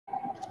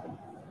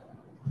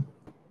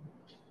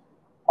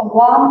A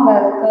warm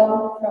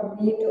welcome from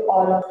me to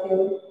all of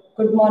you.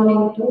 Good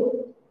morning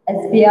to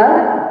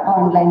SBR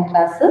online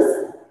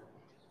classes.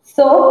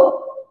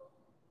 So,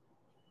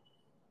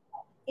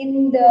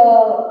 in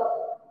the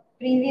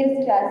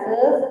previous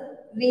classes,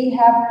 we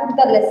have put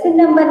the lesson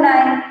number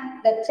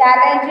 9, the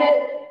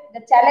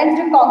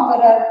challenge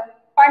conqueror,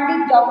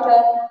 Pandit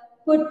Dr.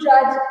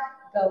 Putraj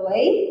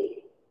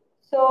Gawai.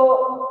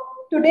 So,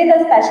 today the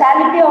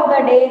speciality of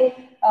the day,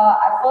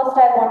 first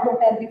I want to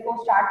tell before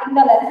starting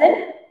the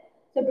lesson.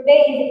 So,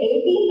 today is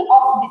 18th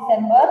of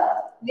December,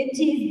 which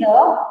is the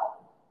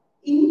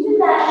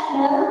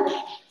International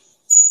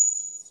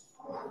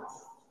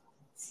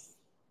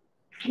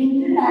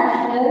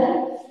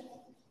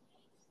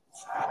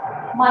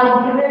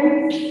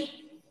Migrants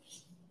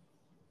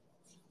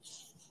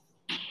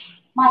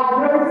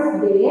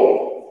Day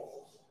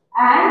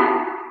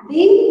and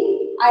the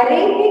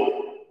Arabic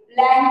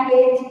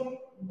Language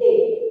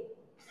Day.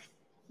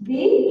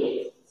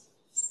 The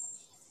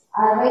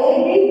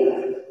Arabic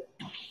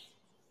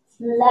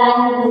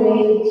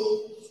Language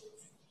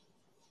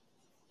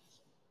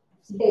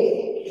Day.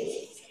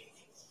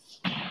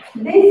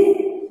 This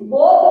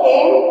both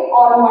came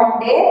on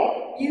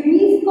Monday.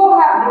 UNESCO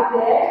have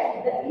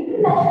declared the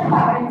International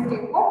Migrants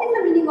Day. What is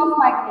the meaning of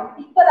migrant?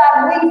 People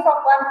are moving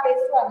from one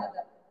place to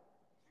another.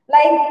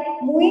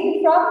 Like moving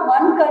from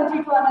one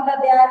country to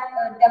another, they are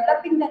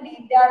developing the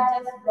name. They are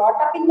just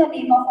brought up in the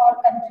name of our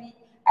country,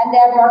 and they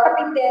are brought up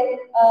in their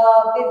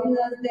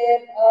business,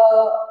 their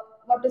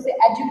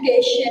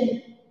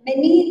education.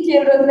 Many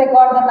children they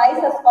got the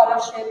nice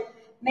scholarship.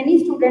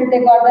 Many students they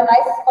got the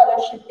nice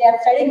scholarship. They are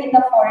studying in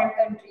the foreign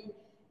country,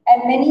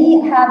 and many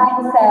have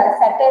been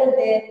settled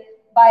there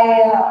by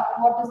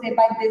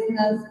by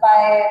business,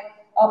 by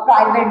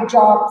private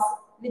jobs,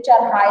 which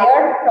are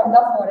hired from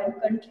the foreign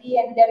country,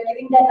 and they are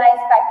giving the nice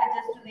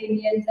packages to the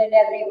Indians and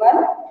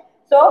everyone.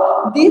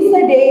 So this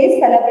day is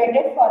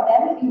celebrated for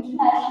them,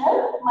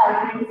 International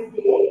Migrants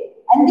Day,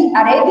 and the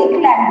Arabic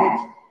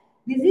language.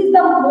 This is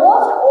the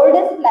most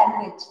oldest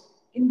language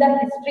in the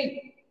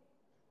history.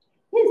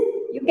 Yes,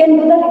 you can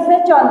do the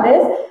research on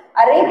this.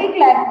 Arabic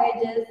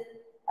languages,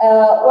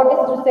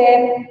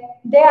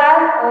 they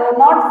are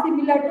not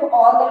similar to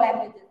all the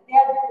languages. They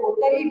are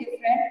totally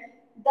different.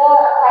 The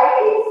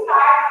writing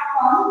starts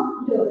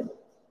from here.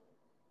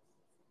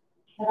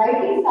 The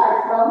writing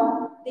starts from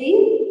the,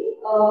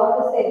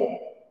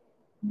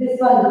 this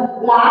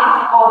one,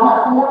 last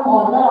corner, in the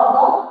corner of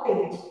the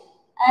page.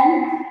 And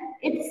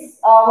it's,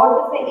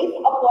 if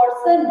a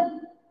person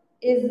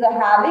is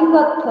having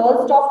a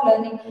thirst of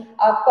learning,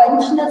 a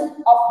quenchness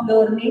of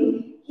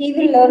learning, he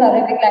will learn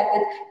Arabic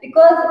language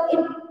because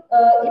its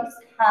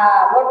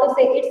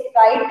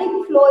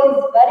writing flow is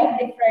very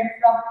different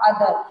from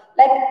other.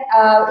 Like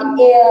in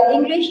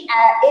English,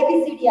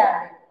 ABCD are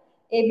there.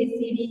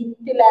 ABCD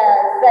till Z,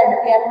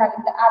 we are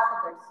having the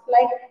alphabets.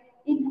 Like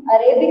in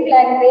Arabic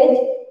language,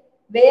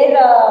 where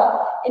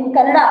in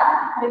Kannada,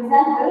 for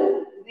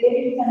example, where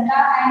in Kannada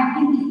and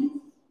Hindi,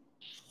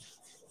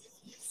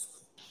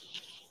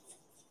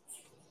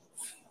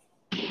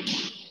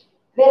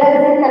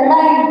 whereas in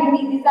Kannada and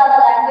Hindi, these are the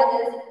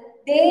languages,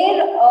 their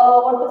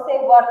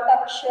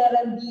Vartakshar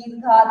and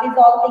Dirgha, these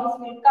all things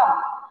will come.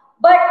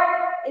 But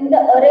in the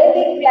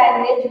Arabic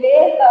language,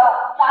 where the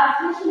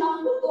translation of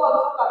Urdu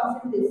also comes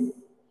in this.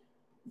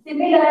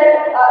 Similar,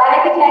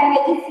 Arabic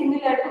language is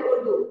similar to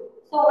Urdu.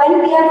 So when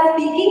we are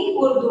speaking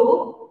Urdu,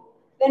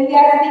 there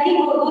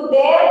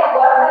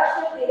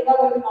Vartakshar Dirgha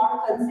will not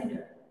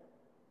consider.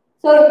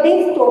 So it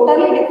is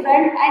totally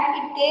different, and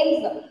it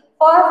takes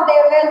first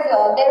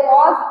there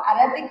was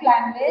Arabic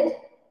language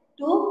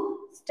to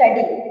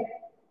study.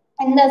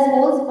 In the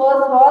schools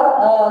first was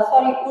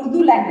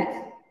Urdu language.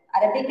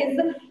 Arabic is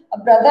a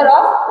brother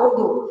of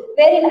Urdu.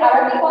 Where in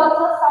Arabic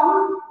also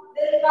some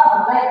will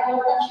come, like some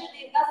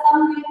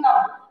will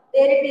come.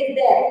 There it is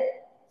there.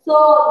 So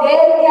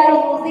there we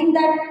are using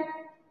that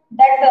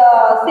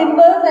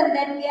symbols, and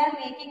then we are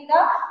making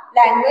the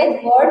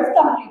language words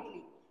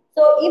completely.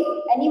 So if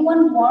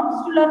anyone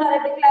wants to learn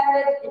Arabic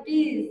language, it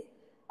is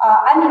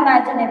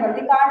unimaginable.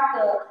 We can't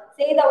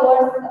say the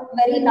words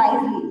very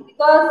nicely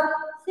because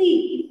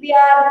see, if we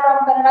are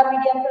from Kannada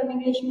medium, from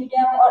English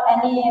medium, or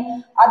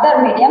any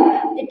other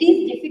medium, it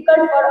is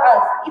difficult for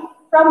us. If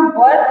from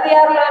birth we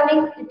are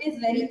learning, it is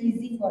very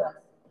easy for us.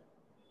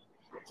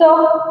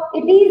 So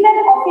it is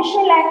an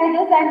official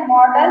language and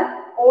modern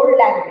old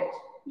language.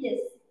 Yes,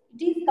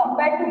 it is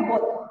compared to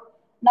both.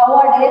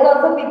 Nowadays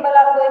also people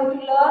are going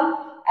to learn,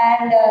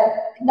 and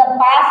in the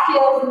past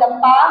years, in the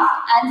past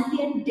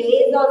ancient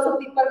days also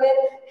people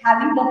were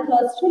having the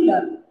thirst to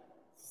learn.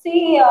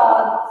 See,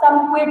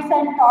 some quotes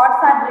and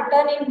thoughts are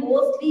written in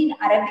mostly in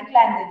Arabic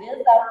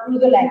languages or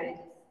Urdu languages.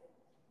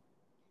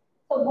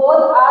 So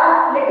both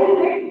are little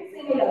bit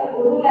similar,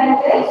 Urdu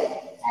language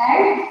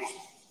and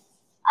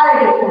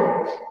Arabic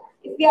language.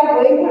 If we are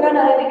going to learn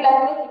Arabic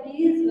language, it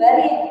is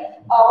very,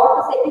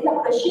 it is a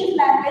precious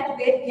language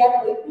where we are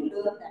going to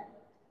learn that.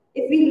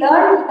 If we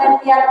learn, then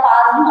we are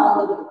passing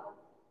all the way.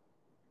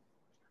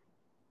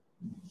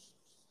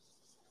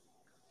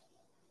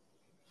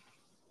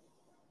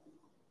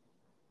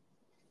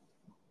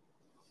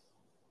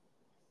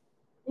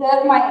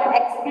 here my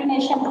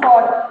explanation for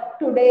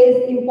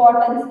today's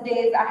importance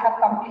days I have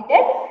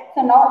completed.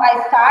 So now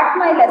I start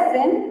my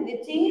lesson,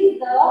 which is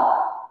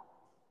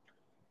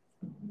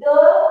the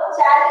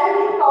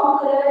challenge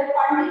conqueror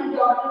Pandit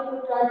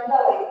Dr.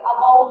 Rajgavi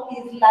about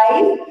his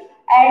life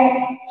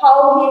and how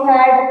he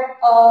had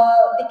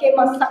became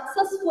a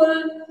successful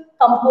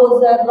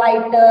composer,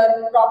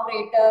 writer,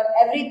 proprietor,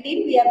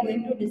 everything we are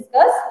going to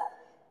discuss.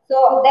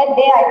 So that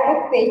day I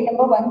took page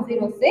number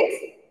 106.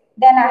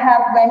 Then I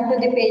have went to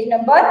the page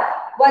number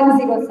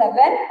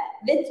 107,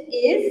 which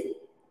is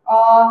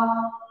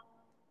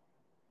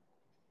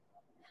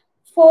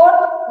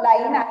fourth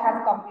line I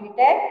have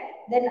completed.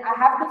 Then I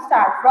have to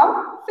start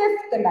from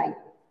fifth line.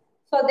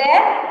 So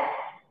there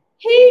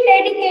he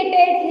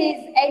dedicated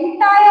his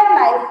entire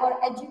life for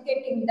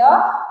educating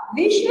the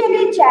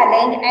visually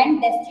challenged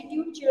and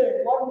destitute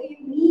children. What do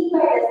you mean by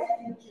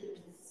destitute children?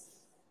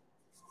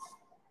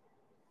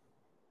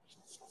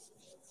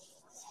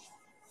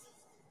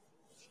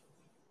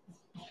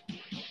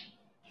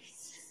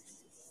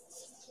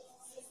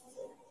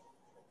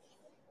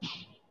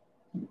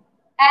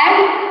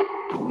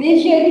 And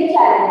visually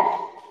challenged.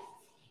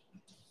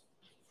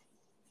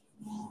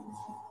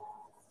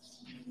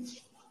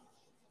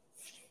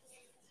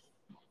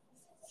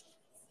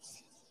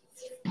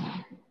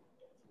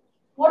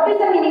 What is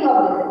the meaning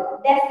of this?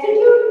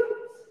 Destitute,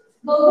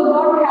 those who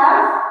don't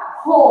have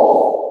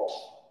home.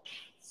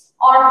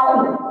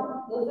 Orphan,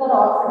 those are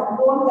orphan.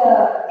 Don't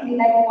feel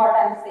like what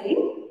I am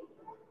saying.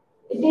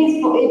 It is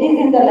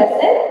in the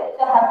lesson,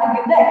 so I have to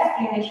give the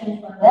explanation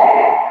for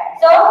that.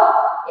 So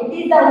it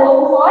is the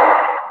home for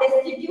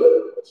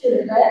destitute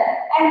children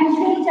and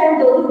visually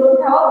challenged, those who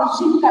don't have a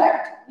vision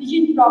correct,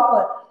 vision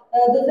proper,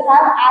 those who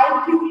have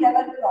IQ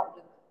level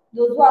problem,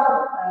 those who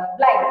are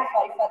blind.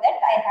 Sorry for that,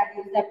 I have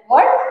used that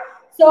word.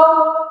 So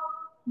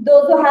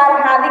those who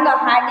are having a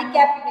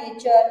handicapped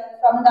nature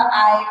from the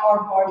eye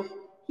or body,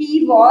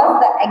 he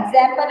was the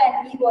example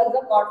and he was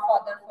the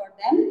godfather for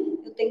them.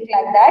 You think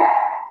like that.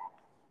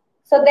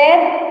 So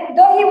there,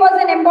 though he was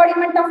an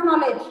embodiment of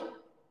knowledge,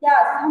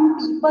 yeah, some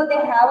people they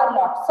have a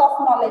lots of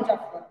knowledge of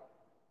it.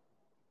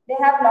 They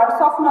have lots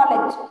of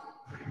knowledge,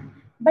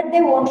 but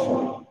they won't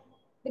show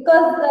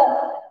because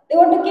they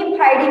want to keep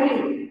hiding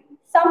it.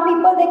 Some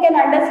people they can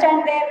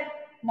understand their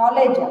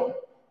knowledge,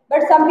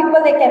 but some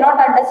people they cannot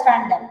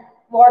understand them,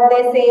 what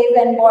they say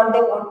and what they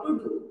want to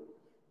do.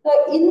 So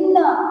in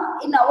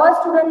our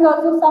students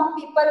also some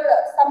people,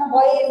 some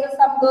boys,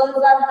 some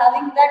girls are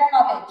having that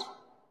knowledge,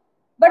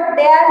 but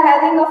they are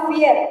having a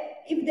fear.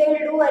 If they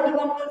will do,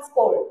 anyone will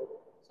scold.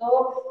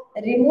 So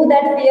remove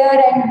that fear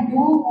and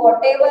do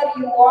whatever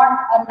you want,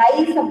 a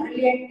nice, a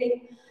brilliant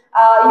thing.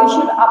 You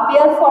should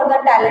appear for the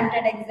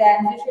talented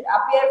exams. You should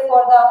appear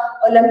for the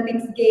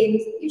Olympics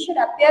games. You should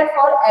appear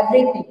for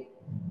everything,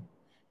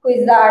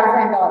 quizzes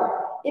and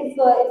all. If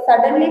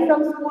suddenly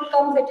from school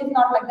comes, it is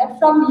not like that.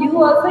 From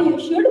you also you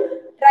should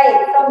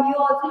try. From you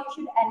also you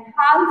should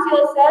enhance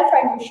yourself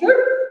and you should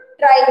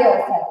try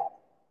yourself.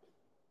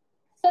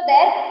 So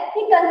there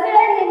he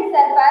considered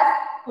himself as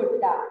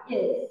Putta.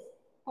 Yes.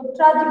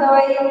 Puttraj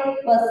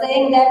was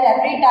saying that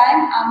every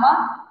time I'm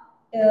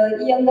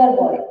a younger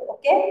boy.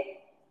 Okay.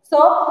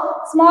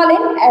 So small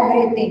in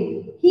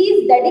everything.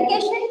 His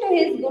dedication to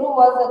his guru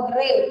was a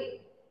great.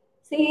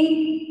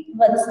 See,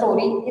 one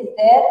story is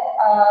there.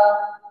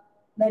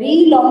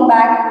 Very long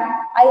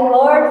back, I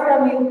heard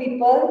from you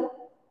people.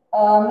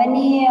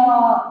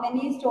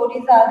 Many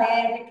stories are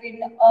there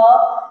between a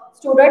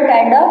student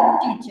and a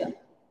teacher.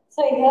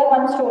 So here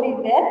one story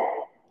is there.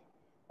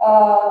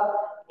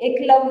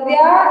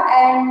 Eklavya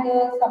and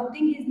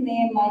something his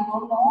name, I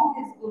don't know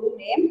his guru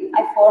name,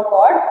 I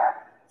forgot.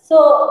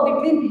 So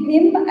between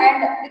him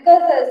and,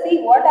 because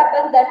see what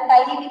happened that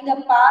time in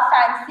the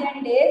past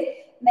ancient days,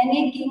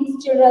 many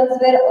kings' children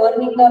were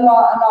earning the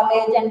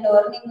knowledge and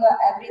learning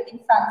everything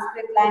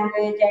Sanskrit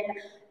language and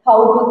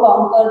how to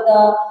conquer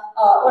the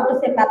what to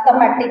say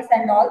mathematics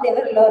and all they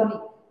were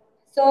learning.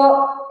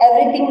 So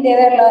everything they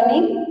were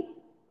learning,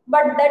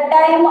 but that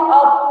time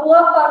a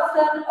poor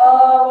person,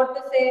 what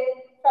to say,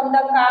 from the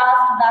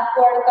caste,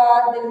 backward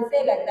caste, they will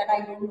say like that,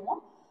 I don't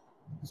know.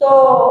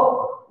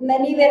 So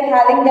many were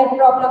having that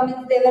problem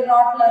is they were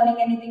not learning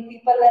anything.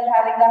 People were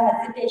having a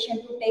hesitation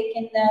to take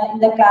in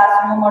the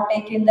classroom or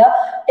take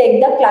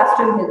the class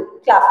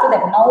to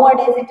them.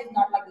 Nowadays it is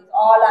not like this.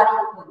 All are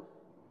equal.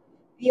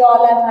 We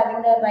all are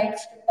having the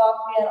rights to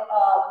talk. We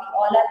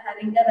all are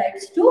having the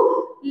rights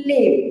to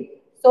live.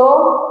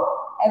 So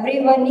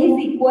everyone is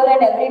equal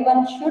and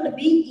everyone should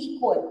be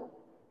equal.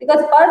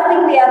 Because first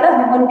thing we are the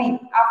human being.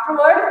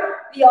 Afterwards,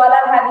 we all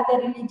are having the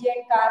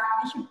religion, caste.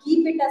 We should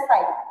keep it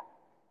aside.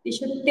 We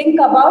should think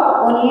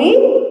about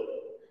only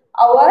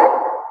our,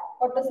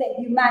 what to say,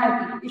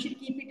 humanity. We should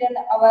keep it in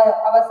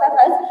ourselves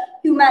as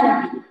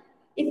humanity.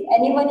 If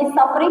anyone is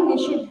suffering, we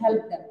should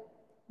help them.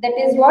 That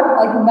is what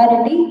a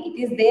humanity, it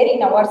is there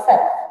in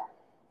ourselves.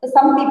 So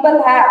some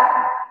people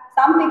have,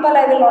 some people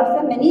I will not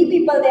say, many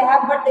people they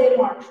have, but they will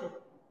not show.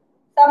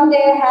 Some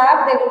they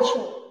have, they will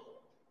show.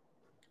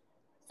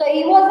 So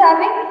he was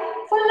having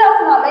full of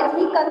knowledge.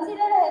 He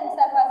considered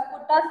himself as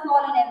putta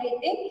small in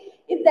everything.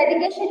 His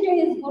dedication to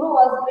his guru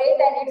was great,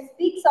 and it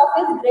speaks of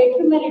his great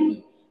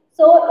humility.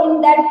 So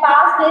in that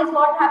past days,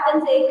 what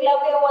happens?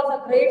 Eklavya was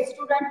a great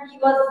student. He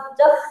was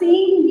just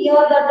seeing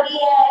near the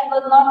tree, and he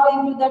was not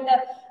going to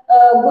that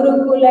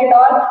Gurukul and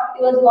all.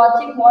 He was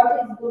watching what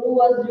his guru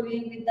was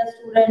doing with the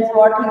students,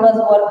 what he was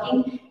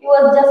working. He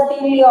was just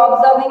keenly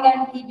observing,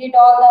 and he did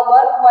all the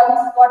work.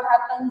 Once what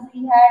happens,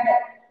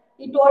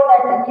 he told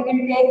that he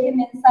will take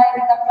him inside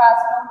in the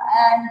classroom,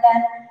 and then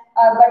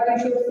but you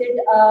should sit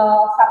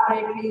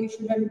separately. You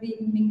shouldn't be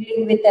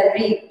mingling with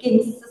every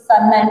king's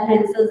son and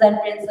princes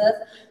and princess.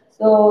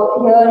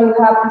 So here you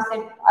have to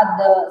sit at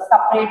the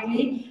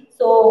separately.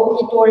 So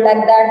he told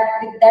like that,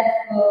 with that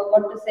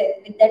what to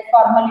say, with that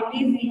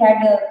formalities he had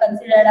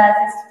considered as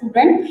a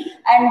student.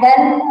 And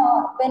then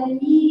when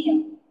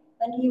he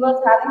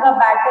was having a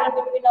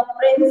battle between a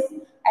prince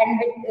and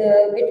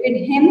between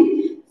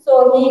him,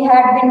 so he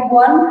had been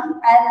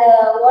won. And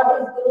what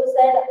his guru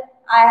said,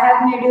 I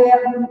have made you a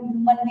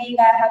human being.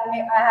 I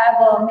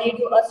have made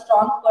you a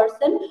strong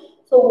person.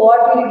 So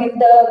what will give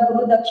the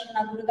guru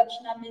dakshina? Guru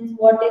dakshina means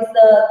what is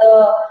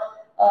the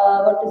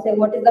what to say?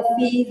 What is the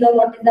fees or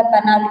what is the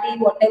penalty?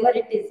 Whatever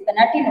it is,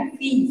 penalty no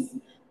fees.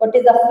 What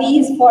is the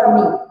fees for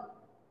me?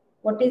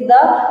 What is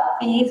the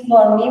fees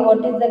for me?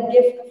 What is the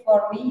gift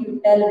for me?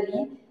 You tell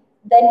me.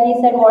 Then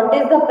he said, what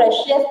is the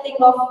precious thing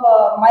of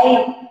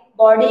my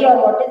body, or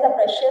what is the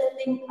precious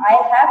thing I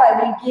have?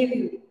 I will give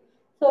you.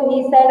 So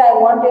he said, I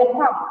want your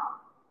thumb.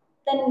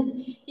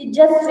 Then he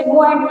just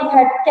removed, and he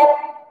had kept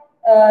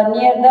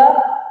near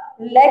the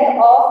leg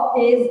of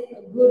his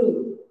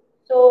guru.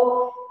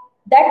 So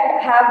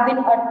that have been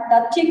a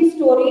touching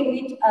story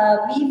which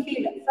we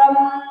feel from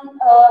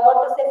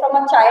what to say,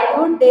 from a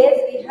childhood days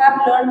we have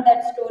learned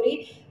that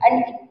story.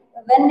 And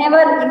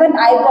whenever even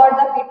I got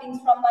the beatings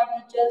from my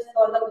teachers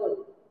for the good.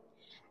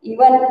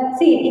 Even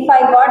see, if I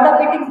got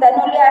the beatings, then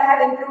only I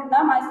have improved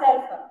now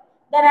myself.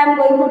 Then I am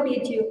going to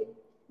teach you.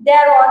 They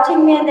are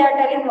watching me and they are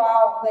telling,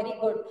 wow, very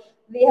good.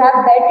 We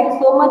have bet you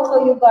so much,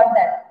 so you got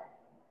that.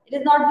 It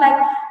is not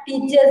like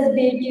teachers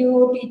beat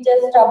you,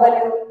 teachers trouble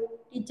you.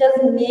 Teachers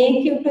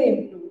make you to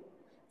improve.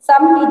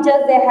 Some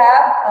teachers, they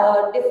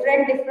have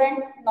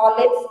different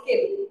knowledge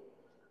skill.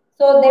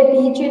 So they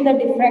teach you in a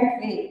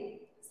different way.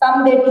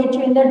 Some they teach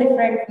you in a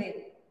different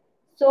way.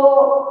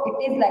 So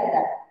it is like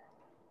that.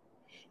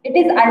 It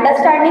is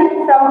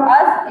understanding from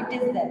us,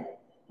 it is there.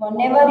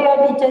 Whenever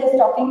your teacher is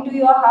talking to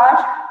you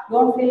harsh,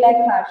 don't feel like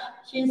harsh.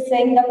 She is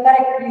saying the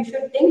correct, you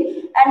should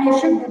think and you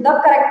should do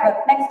the correct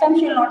work. Next time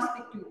she will not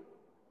speak to you.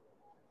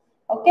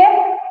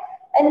 Okay?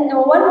 And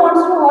no one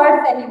wants to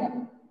hurt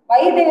anyone.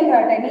 Why they will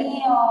hurt?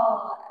 Any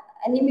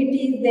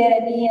enmity is there?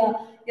 Any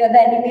you're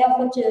the enemy of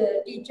a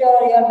teacher,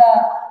 you're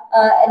the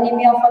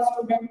enemy of a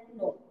student?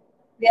 No,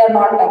 we are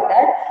not like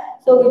that.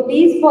 So it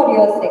is for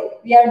your sake.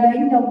 We are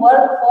doing the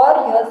work for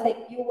your sake.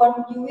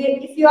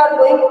 If you are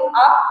going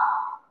up,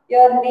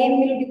 your name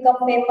will become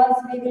famous.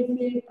 We will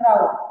feel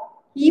proud.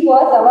 He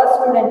was our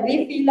student.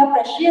 We feel the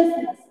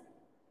preciousness.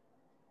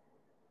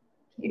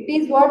 It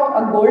is what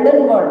a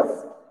golden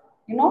words,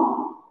 you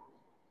know.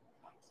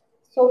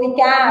 So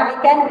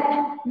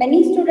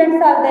many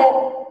students are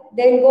there,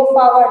 they will go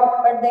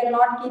forward, but they will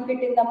not keep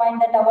it in the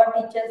mind that our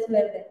teachers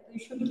were there. You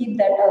should keep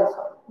that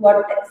also.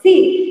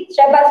 See,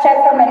 step by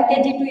step from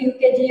LKG to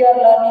UKG, you are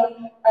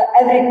learning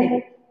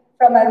everything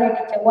from every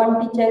teacher. One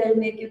teacher will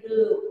make you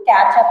to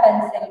catch a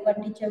pencil,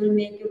 one teacher will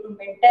make you to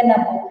maintain a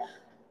book.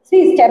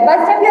 See, step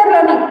by step you are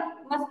learning.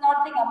 You must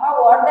not think,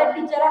 Amma, what that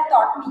teacher has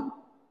taught me.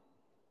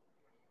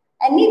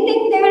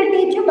 Anything they will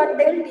teach you, but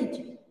they will teach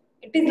you.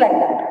 It is like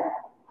that.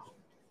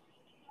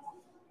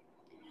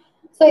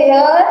 So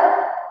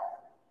here,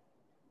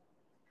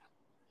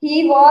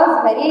 he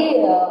was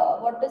very,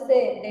 what to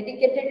say,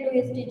 dedicated to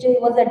his teacher. He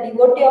was a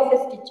devotee of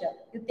his teacher.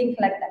 You think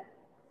like that.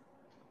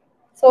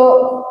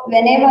 So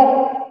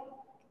whenever,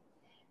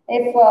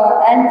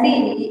 and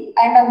see,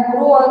 and a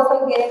guru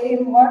also gave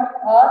him what?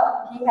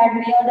 He had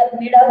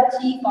made a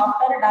chief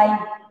after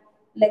dying.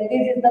 Like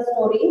this is the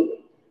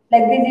story.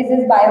 Like this is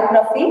his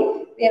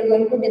biography. We are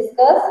going to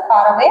discuss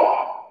far away.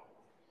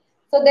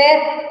 So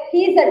there,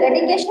 his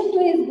dedication to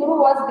his guru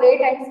was great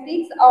and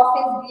speaks of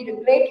his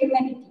great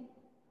humanity.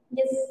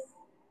 Yes.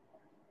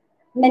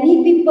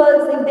 Many people,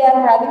 if they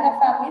are having a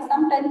family,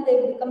 sometimes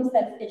they become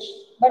selfish.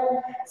 But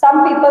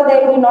some people,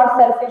 they will be not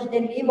selfish.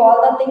 They leave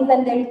all the things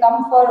and they will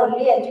come for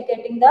only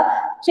educating the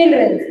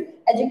children,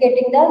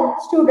 educating the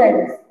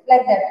students,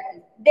 like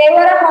that. They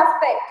were a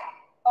hospital.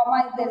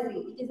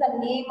 It is a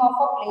name of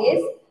a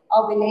place,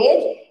 a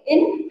village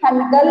in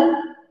Hangal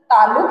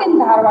Taluk in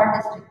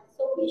Dharwad district.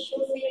 So we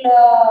should feel,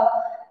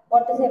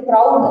 what to say,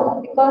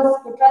 proud because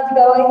Putraj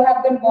Gawai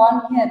have been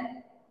born here.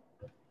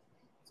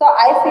 So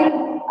I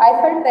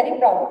felt very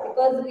proud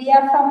because we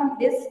are from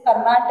this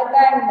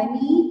Karnataka and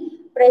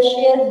many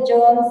precious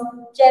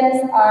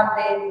gems are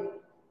there.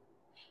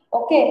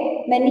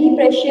 Okay, many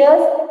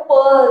precious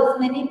pearls,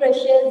 many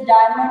precious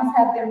diamonds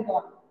have been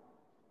born.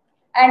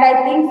 And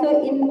I think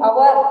so in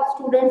our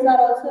students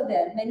are also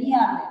there, many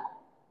are there.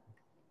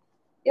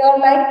 You are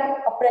like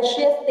a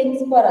precious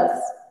things for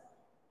us.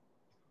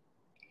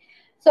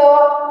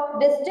 So,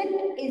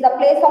 district is a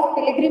place of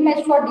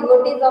pilgrimage for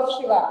devotees of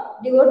Shiva.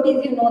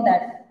 Devotees, you know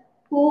that,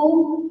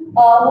 who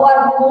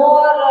are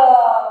more,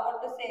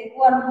 what to say,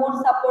 who are more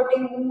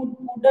supportive, who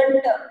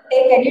wouldn't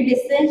take any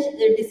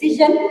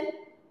decision,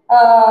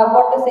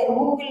 what to say,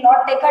 who will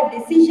not take a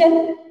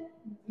decision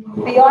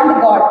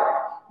beyond God.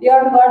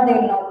 Beyond God, they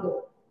will not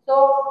go. So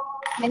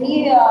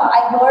many,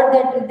 I heard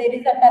that there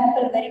is a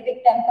temple, very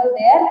big temple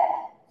there.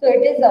 So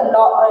it is of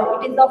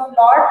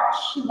Lord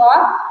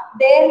Shiva.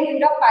 There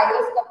lived a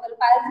pious couple.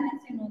 Pious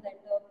means, you know that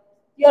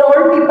your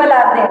old people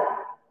are there.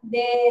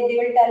 They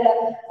will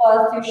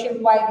tell first you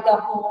should wipe the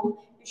home,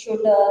 you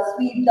should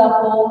sweep the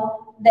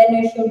home, then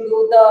you should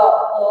do the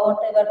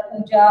whatever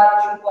puja,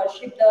 you should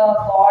worship the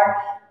God.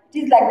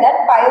 It is like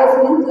that.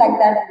 Pious means like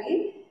that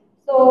only.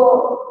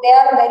 So they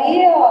are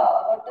very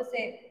what to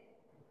say,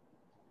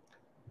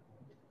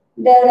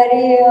 they are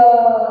very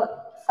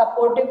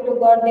supportive to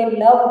God. They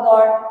love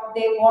God.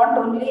 They want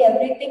only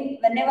everything.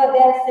 Whenever they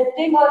are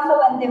sitting, also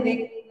when they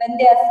wake, when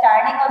they are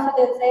standing, also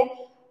they'll say,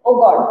 "Oh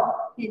God."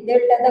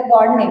 They'll tell the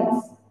God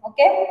names.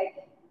 Okay,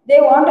 they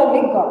want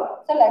only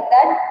God. So like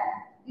that,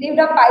 lived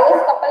a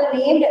pious couple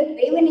named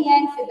Revaniya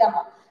and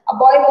Siddhama. A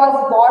boy was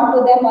born to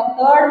them on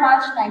 3rd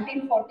March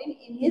 1914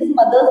 in his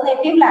mother's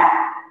native land.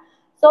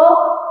 So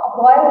a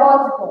boy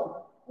was born.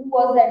 Who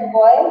was that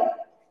boy?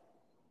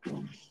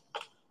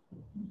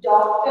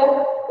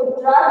 Dr.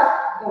 Putraj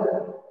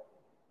Gowda.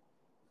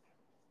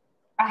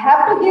 I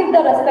have to give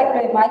the respect to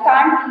him. I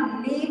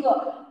can't leave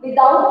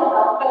without the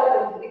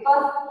doctor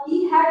because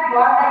he had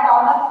got that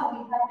honor, so we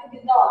have to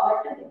give the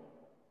honor to him.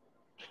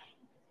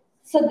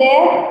 So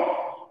there,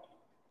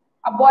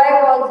 a boy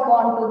was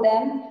born to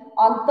them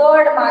on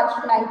 3rd March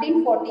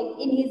 1914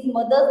 in his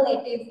mother's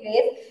native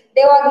place,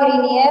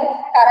 Devagiri near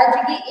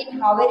Karajagi in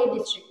Haveri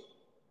district.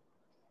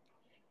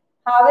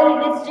 Haveri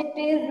district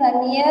is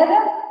near,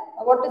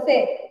 what to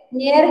say,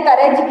 near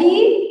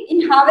Karajgi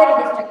in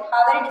Haveri district.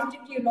 Haveri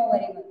district, you know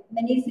very well.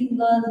 Many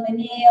singers,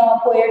 many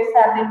poets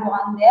have been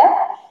born there.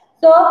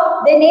 So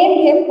they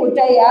named him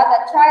Putaya.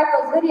 The child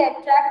was very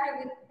attractive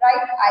with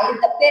bright eyes.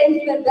 The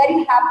parents were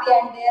very happy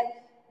and their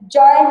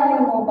joy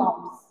knew no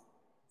bounds.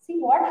 See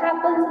what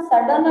happens?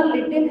 Sudden a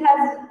little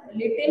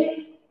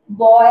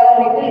boy,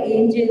 a little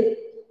angel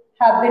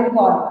have been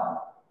born.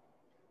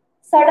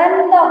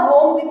 Sudden the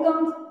home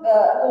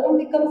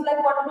becomes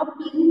like what,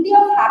 plenty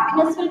of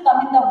happiness will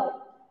come in the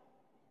home.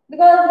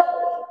 Because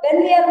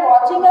when we are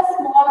watching a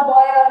small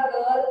boy or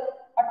girl,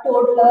 a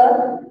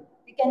toddler,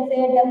 we can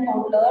say them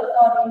toddlers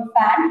or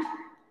infant.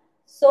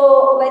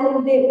 So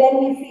when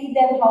we see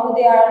them how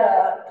they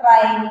are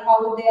crying,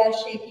 how they are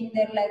shaking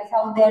their legs,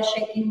 how they are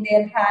shaking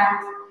their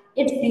hands,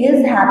 it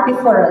feels happy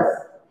for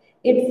us.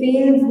 It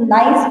feels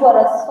nice for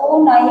us,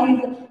 so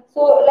nice.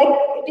 So like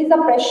it is a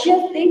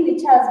precious thing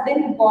which has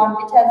been born,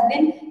 which has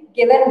been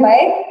given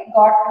by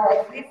God to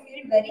us. We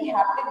feel very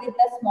happy with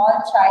the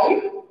small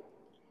child,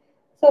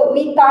 so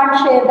we can't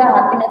share the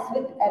happiness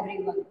with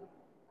everyone.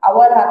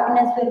 Our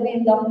happiness will be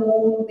in the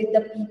home, with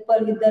the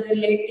people, with the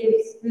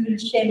relatives. We will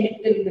share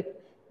little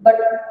bit, but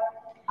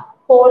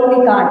whole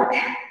we can't.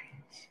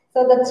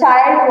 So the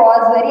child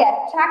was very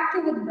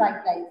attractive with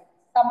bright eyes.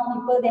 Some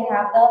people they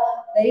have the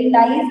very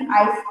nice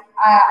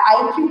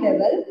IQ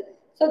level.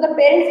 So the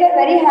parents were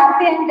very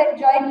happy and their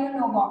joy knew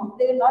no bounds.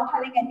 They were not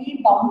having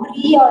any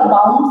boundary or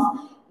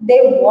bounds.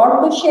 They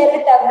want to share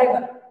with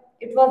everyone.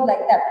 It was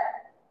like that.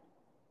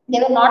 They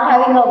were not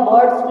having a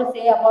words to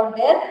say about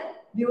their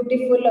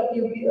beautiful,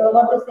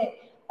 what to say,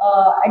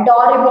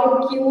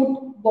 adorable,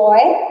 cute boy.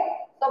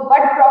 So,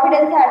 but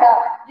Providence had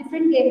a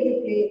different game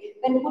to play.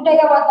 When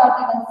Putaya was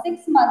not even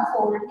 6 months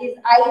old, his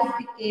eyes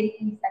became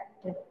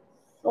infected.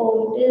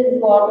 So, it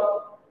is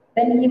what,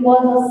 when he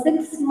was a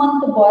 6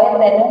 month boy,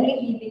 then only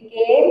he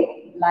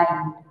became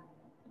blind.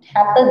 It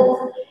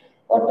happens.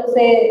 What to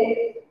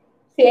say,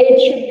 fate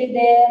should be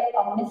there,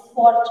 a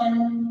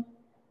misfortune,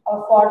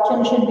 or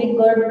fortune should be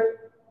good.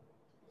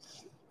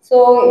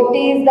 So it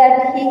is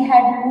that he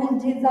had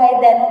lost his eye,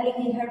 then only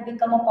he had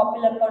become a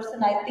popular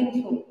person, I think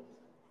so.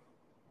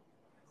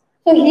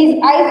 So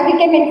his eyes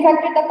became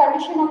infected, the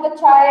condition of the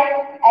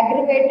child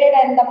aggravated,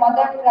 and the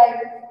mother tried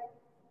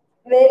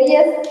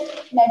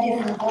various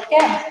medicines.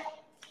 Okay.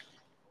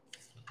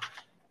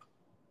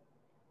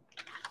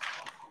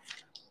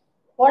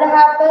 What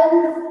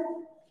happens?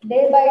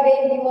 Day by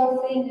day, he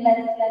was seeing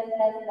less.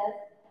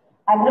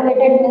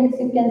 Aggravated means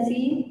you can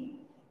see.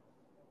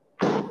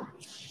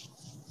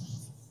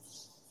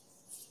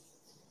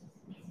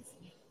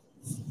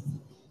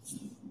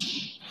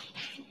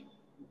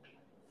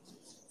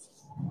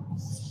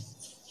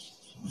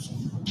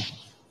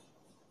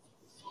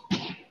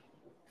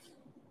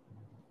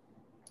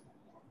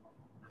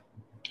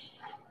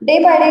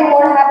 Day by day,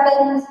 what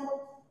happens?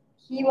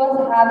 He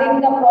was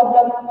having the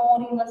problem more,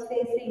 he was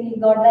facing, he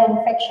got the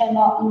infection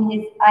in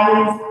his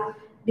eyes.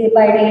 Day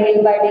by day, he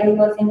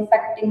was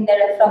infecting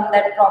from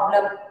that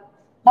problem.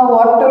 Now,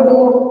 what to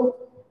do?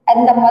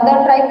 And the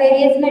mother tried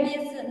various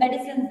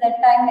medicines. That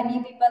time many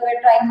people were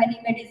trying many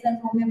medicines,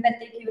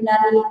 homeopathic,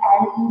 Unani,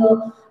 and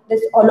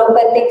this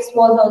allopathics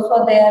was also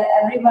there.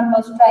 Everyone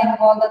was trying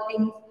all the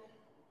things.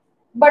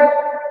 But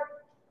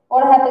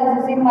what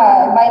happens is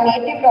by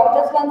native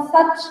doctors, one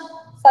such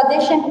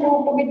suggestion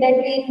proved to be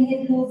deadly in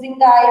his losing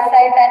the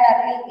eyesight at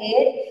early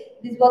age.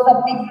 This was a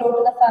big blow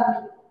to the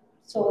family.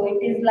 So it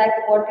is like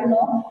what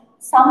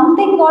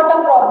something got a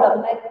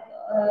problem. Like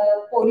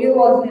polio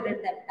was there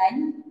at that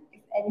time.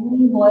 If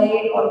any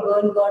boy or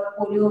girl got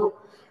polio,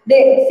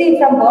 they see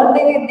from birth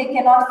they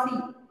cannot see,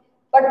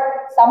 but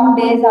some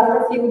days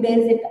after few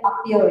days it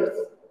appears.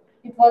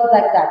 It was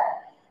like that.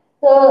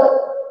 So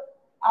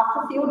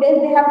after few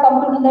days, they have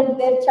come to know that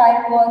their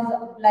child was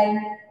blind.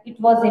 It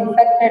was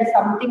infected.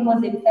 Something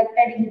was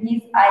infected in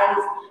his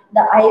eyes.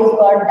 The eyes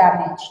got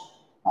damaged.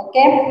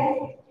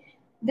 Okay.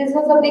 This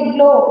was a big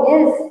blow.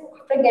 Yes.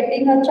 After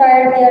getting a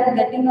child, we are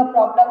getting a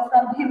problem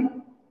from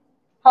him.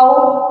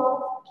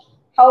 How?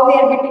 How we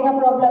are getting a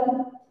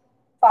problem?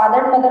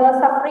 Father and mother are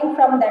suffering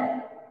from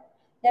that.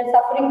 They are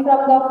suffering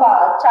from the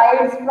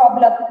child's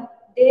problem.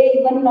 They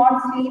even not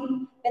sleep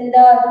when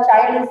the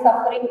child is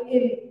suffering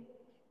ill.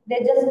 They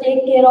just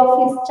take care of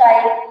his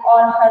child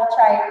or her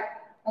child.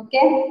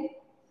 Okay.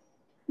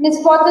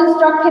 Misfortune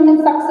struck him in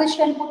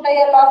succession.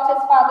 Puttaya lost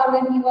his father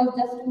when he was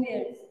just 2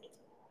 years.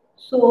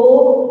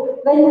 So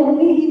when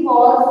only he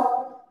was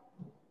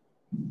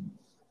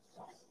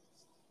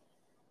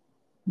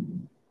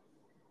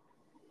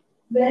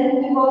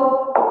when he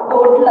was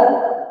toddler,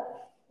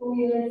 2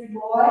 years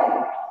boy,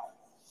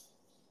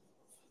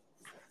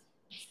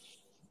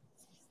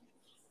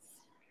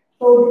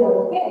 toddler.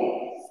 Okay.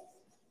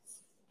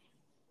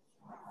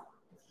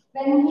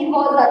 When he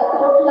was a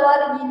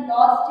toddler, he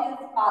lost his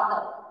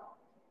father.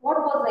 What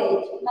was the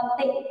age?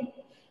 Nothing.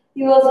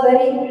 He was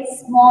very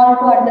small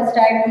to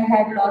understand he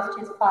had lost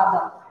his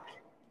father.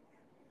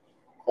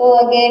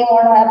 So again,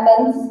 what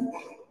happens?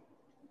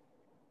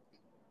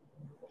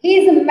 He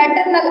is a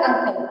maternal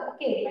uncle.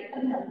 Okay,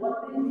 maternal.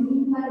 What do you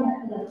mean by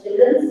maternal,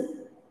 children?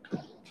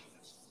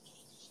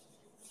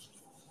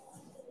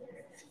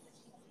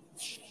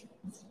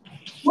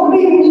 What do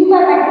you mean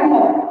by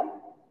maternal?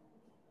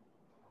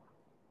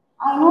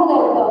 I know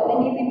that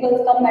many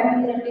people come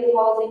maternity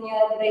was in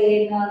your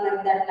brain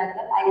like that, like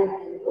that. I will tell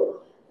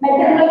you.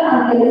 Maternal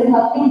uncle is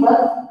nothing but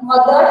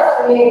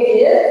mother's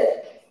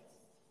relative,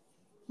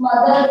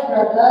 mother's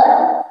brother,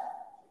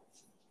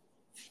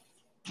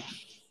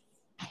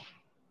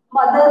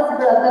 mother's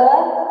brother,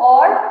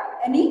 or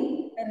any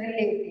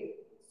relative.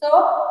 So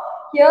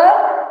here,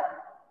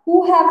 who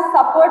have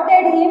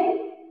supported him,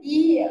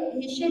 he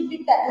should be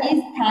he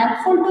is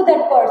thankful to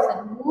that person.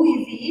 Who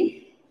is he?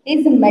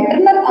 His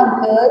maternal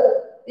uncle,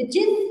 which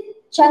is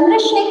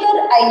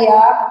Chandrasekhar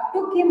Ayya,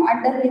 took him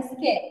under his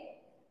care.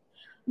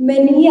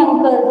 Many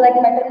uncles, like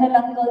maternal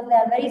uncles, they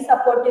are very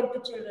supportive to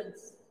children.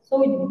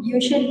 So you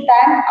should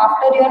thank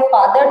after your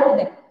father to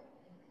them.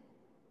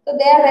 So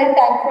they are very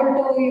thankful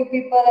to you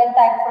people and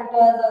thankful to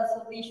us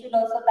also. We should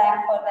also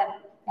thank for them.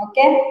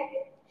 Okay.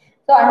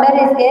 So under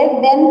his care,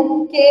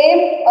 then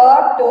came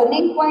a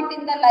turning point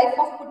in the life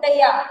of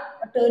Puttaya.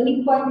 A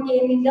turning point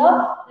came in the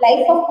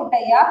life of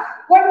Puttaya.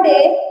 One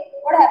day,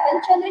 what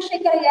happened?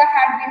 Chandrasekharaya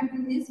had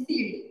been to his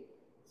field.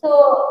 So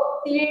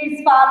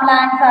fields,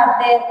 farmlands are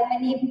there.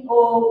 Many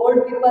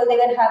old people they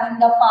were having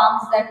the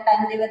farms that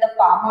time. They were the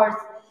farmers.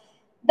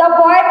 The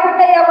boy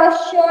Puttaya was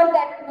sure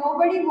that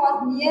nobody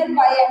was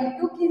nearby and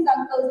took his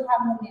uncle's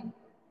harmonium.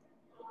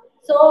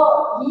 So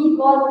he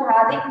was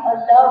having a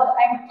love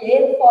and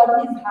care for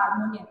his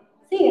harmonium.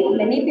 See,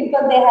 many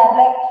people they have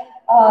like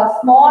a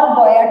small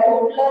boy, a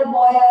toddler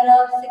boy, or a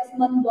 6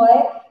 month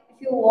boy.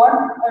 If you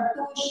want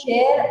to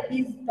share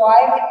his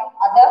toy with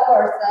other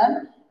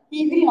person,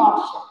 he will not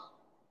share.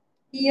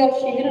 He or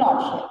she will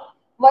not share.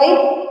 Why?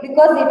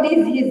 Because it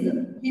is his.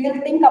 He will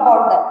think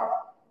about that.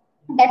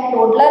 That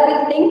toddler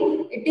will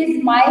think it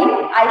is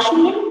mine, I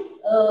shouldn't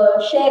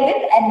share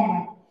with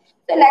anyone.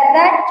 So like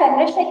that,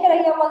 Chandrasekhar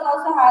Ayya was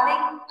also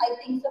having, I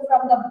think so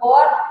from the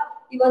birth,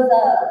 he was,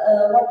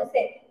 what to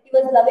say, he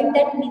was loving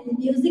that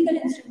musical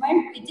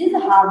instrument which is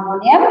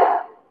harmonium.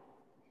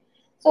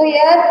 So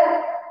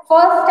here,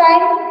 first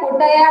time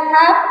Puttaya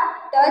have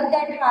touched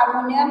that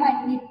harmonium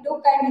and he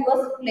took and he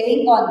was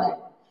playing on that.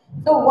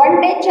 So one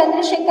day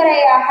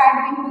Chandrasekharaya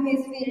had been to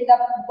his field. The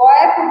boy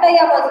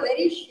Puttaya was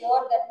very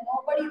sure that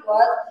nobody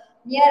was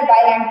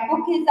nearby and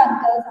took his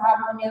uncle's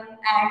harmonium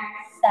and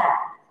sang.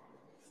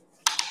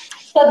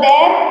 So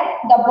there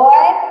the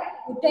boy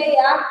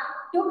Puttaya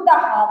took the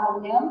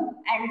harmonium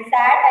and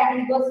sat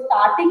and he was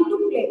starting to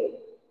play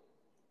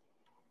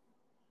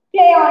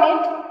on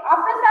it.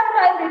 After some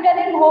time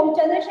returning home,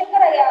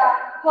 Chandrasekharaya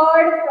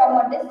heard from a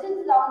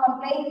distance someone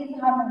playing his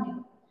harmonium.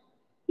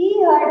 He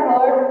had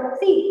heard,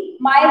 see,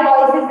 my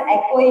voice is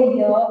echoing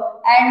here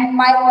and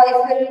my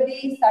voice will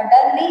be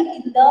suddenly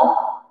in the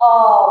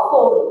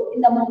phone,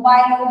 in the mobile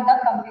or in the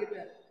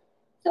computer.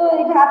 So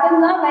it happens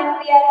now when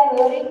we are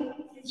hearing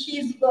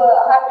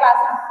her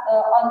classes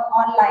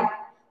online,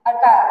 her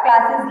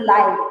class is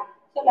live.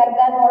 So like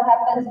that what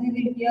happens, we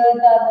will hear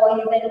the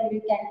voice and we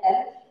can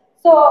tell.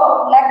 So,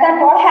 like that,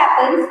 what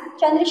happens?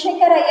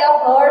 Chandrasekhar Iyer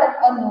heard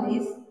a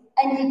noise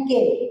and he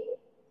came.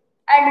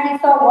 And he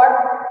saw what?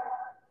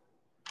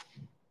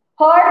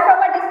 Heard from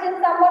a distance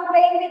someone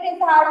playing with his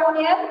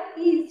harmonium.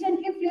 He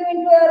instantly flew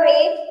into a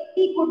rage.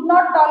 He could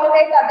not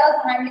tolerate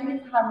others handling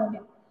his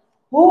harmonium.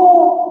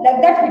 Oh,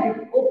 like that he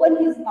did.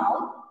 Open his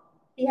mouth.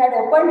 He had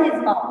opened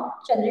his mouth.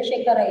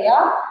 Chandrasekhar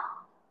Iyer,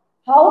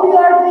 how you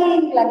are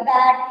doing? Like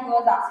that, he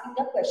was asking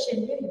the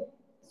question to him.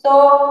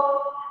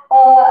 So,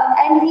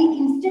 and he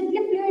instantly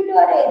flew into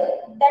a rage.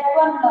 That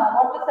one,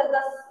 what to say,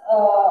 this,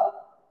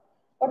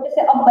 what to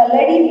say, a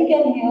melody we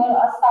can hear,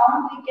 a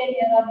sound we can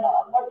hear,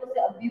 what to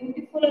say, a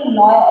beautiful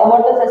noise,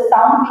 what to say,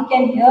 sound we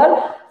can hear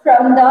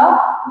from the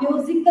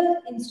musical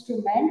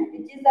instrument,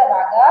 which is the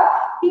raga.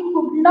 He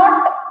could not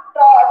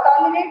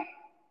tolerate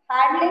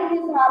handling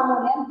his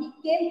harmonium. He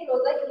came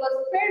closer. He was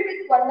filled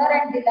with wonder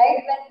and delight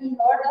when he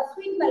heard a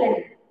sweet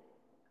melody.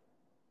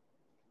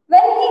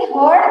 When he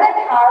heard that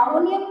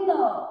harmonium,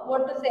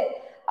 what to say,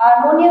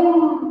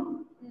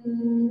 harmonium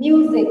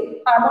music,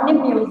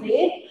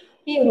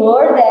 he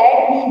heard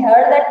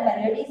that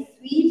melody,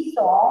 sweet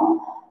song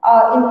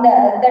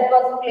that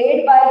was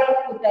played by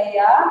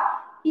Putaya.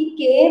 He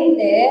came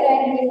there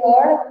and he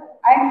heard,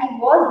 and he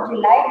was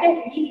delighted.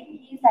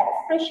 His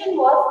expression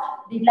was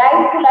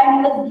delightful, and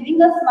he was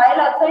giving a smile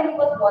also, and he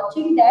was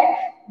watching that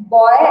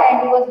boy,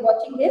 and he was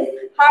watching his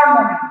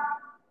harmonium.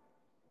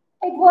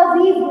 It was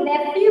his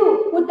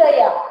nephew,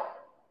 Putaya.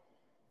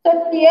 So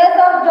tears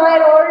of joy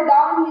rolled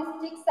down his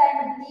cheeks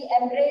and he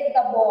embraced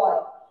the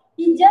boy.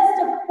 He just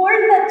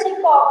pulled the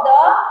cheek of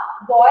the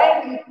boy,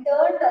 he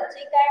turned the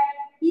cheek and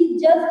he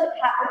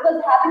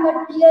was having a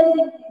tears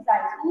in his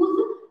eyes.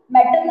 Whose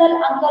maternal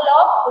uncle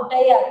of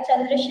Putaya,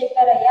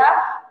 Chandrasekhar Iyer,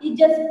 he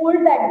just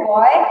pulled that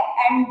boy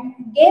and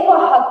gave a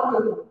hug to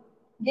him.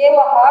 Gave a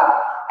hug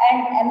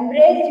and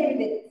embraced him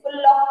with full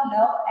of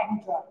love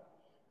and joy.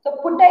 So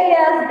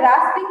Puttaya's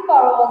grasping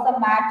power was a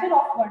matter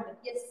of wonder.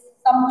 Yes,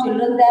 some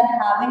children they are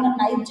having a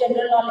nice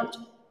general knowledge,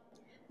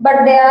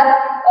 but they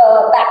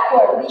are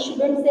backward. We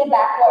shouldn't say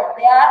backward.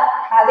 They are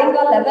having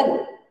a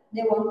level.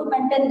 They want to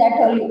maintain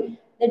that only.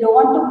 They don't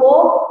want to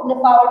go in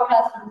the power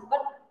classrooms.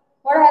 But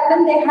what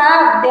happened? They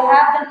have the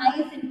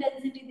nice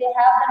intensity. They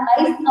have the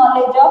nice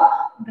knowledge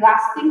of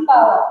grasping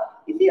power.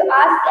 If you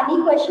ask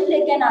any question,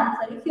 they can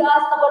answer. If you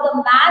ask about the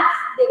maths,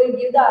 they will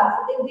give the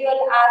answer. If you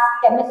will ask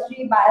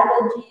chemistry,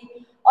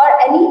 biology, or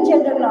any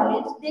general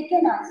knowledge, they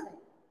can answer.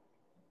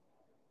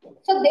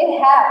 So they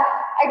have.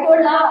 I told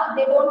now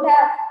they don't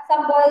have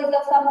some boys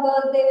or some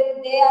girls.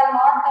 They are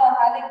not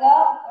having a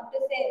what to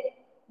say.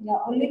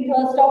 Only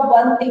thirst of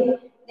one thing.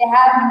 They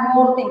have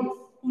more things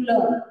to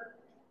learn.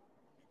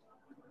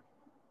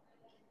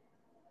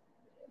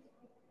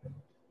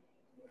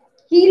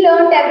 He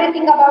learned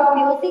everything about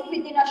music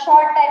within a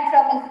short time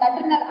from his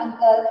maternal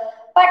uncle,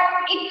 but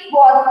it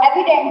was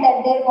evident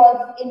that there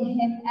was in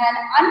him an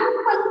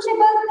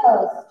unquenchable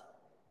thirst.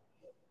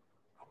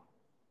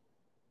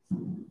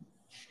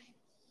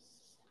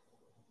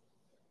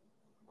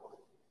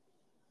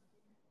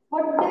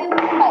 What do you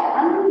mean by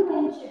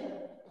unquenchable?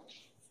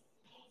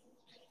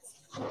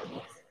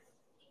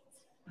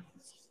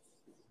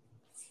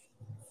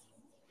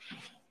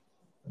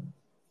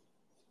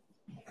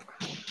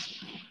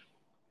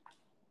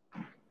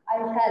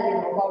 I'll tell you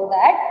about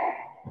that.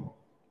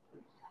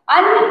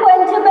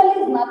 Unquenchable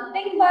is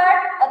nothing but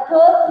a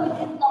thirst which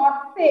is not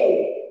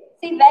filled.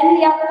 See, when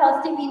we are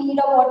thirsty, we need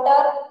a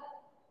water.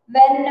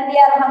 When we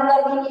are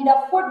hungry, we need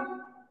a food.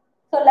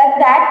 So like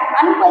that,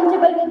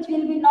 unquenchable which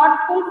will be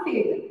not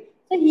fulfilled.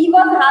 So he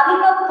was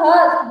having a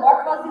thirst.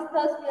 What was his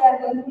thirst? We are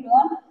going to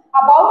learn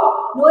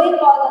about knowing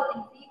all the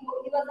things.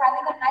 He was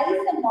having a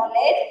nice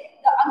knowledge.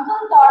 The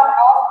uncle thought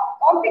of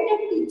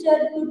competent teacher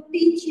to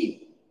teach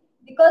him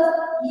because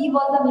he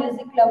was a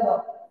music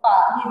lover.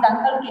 His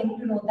uncle came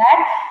to know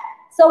that.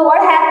 So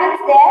what happens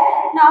there?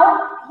 Now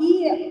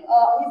his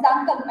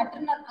uncle,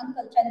 maternal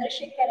uncle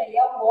Chandrasekhar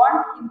Iyer,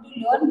 want him to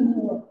learn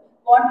more,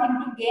 want him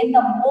to gain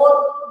the more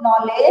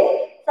knowledge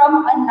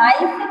from a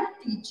nice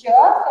teacher.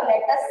 So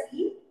let us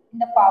see in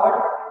the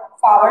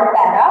forward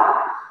para.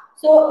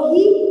 So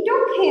he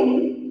took him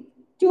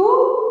to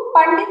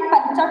Pandit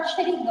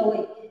Panchakshari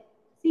Gawai.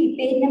 See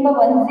page number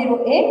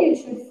 108. You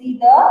should see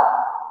the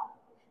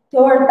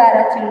third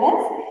para, children.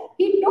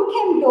 He took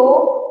him to,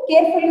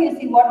 carefully you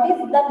see, what is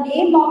the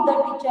name of the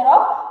teacher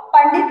of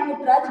Pandit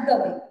Putraj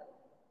Gawai.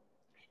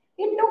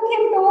 He took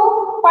him to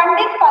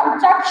Pandit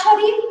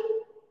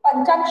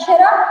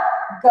Panchakshara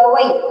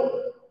Gawai,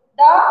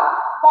 the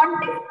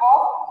pontiff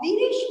of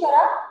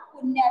Vireshwara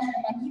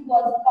Punyashrama. He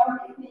was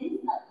pontiff means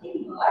nothing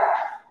but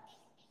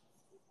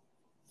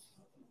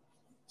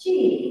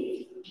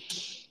chief.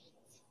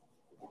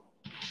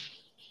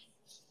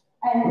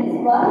 And this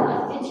one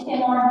which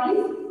cannot be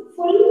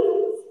fulfilled.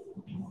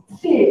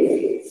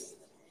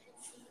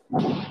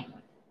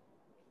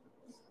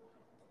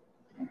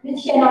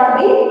 Which cannot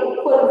be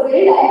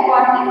fulfilled, and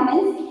pontiff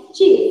means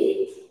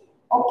chief.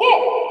 Okay.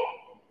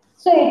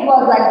 So it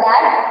was like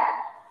that.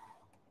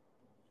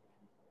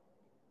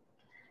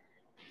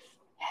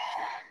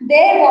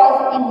 There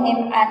was in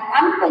him an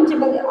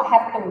unquenchable, I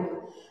have told you.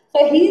 So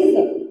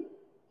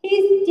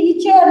his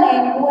teacher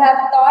name who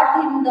have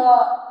taught him the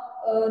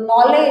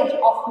knowledge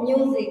of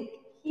music,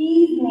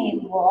 his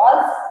name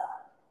was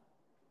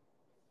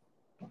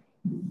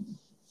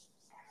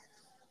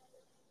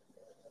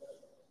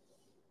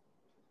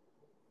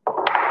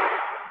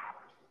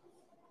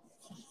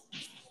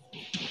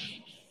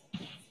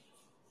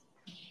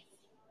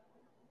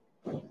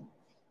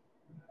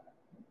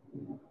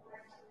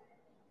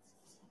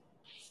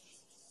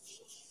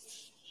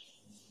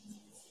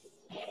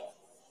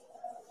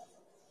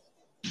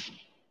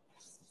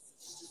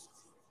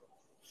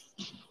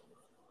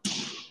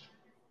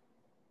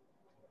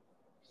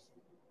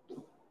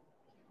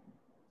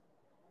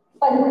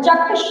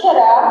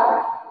Panchakshara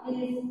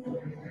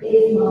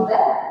is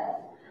mother.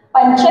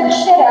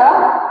 Panchakshara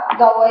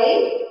Gawai,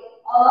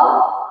 a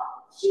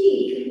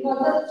chief. He was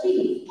a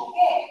chief.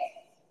 Okay.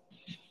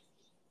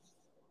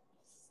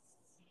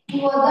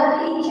 He was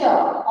a teacher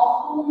of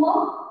whom?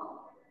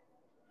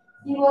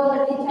 He was a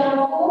teacher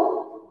of whom?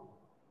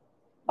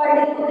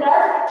 Pandit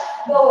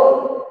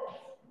Gawai.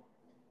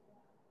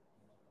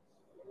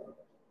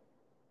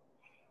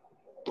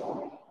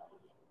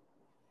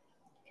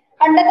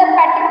 Under the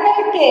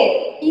paternal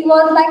care, he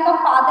was like a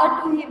father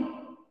to him.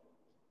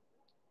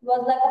 He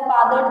was like a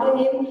father to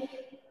him.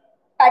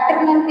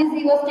 Paternal means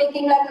he was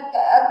taking like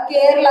a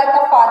care like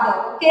a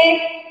father.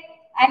 Okay.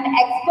 And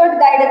expert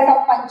guidance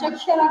of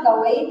Panchakshara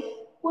Gawai,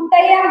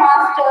 Kuttaya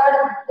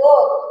mastered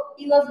both.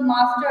 He was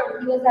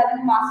mastered. He was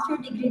having master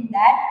degree in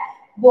that.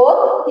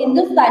 Both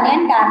Hindustani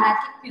and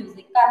Carnatic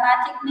music.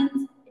 Carnatic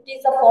means it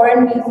is a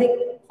foreign music.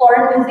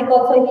 Foreign music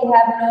also he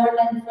have learned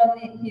and from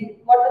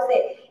what to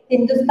say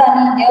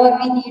Hindustani. Here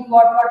we need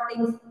what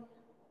things.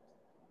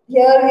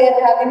 Here we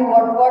are having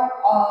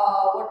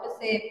what to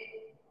say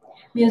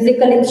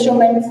musical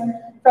instruments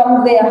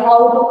from where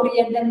how to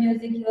create the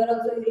music. Here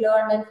also he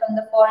learned, and from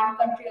the foreign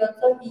country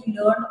also he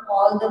learned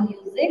all the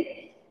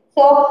music.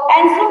 So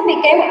and soon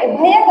became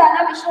Ubhaya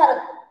Gana Visharad.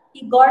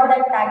 He got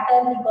that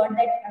title, he got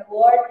that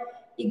award,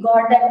 he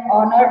got that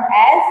honor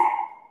as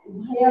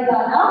Ubhaya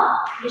Gana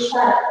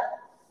Visharad.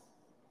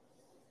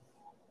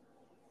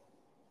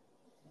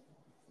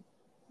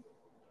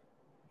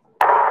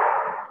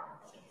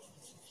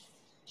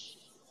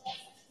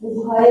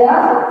 Ubhaya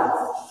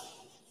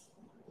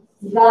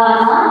Gana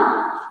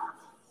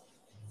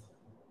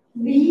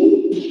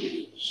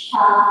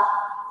Visharad.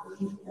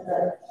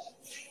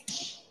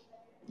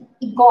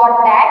 He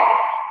got that.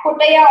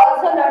 Kotaya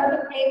also learned to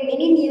play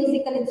many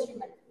musical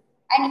instruments,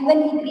 and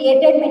even he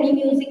created many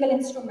musical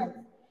instruments.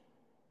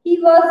 He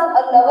was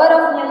a lover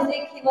of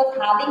music. He was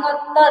having a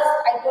thirst.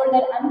 I told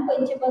that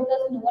unquenchable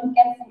thirst, no one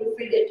can fulfill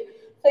it.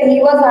 So he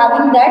was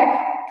having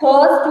that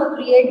thirst to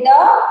create the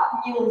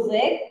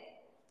music.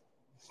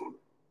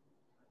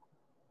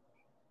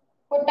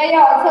 Kotaya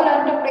also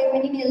learned to play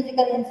many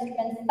musical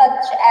instruments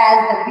such as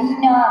the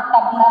veena,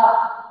 tabla,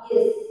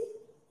 yes,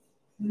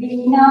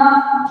 veena,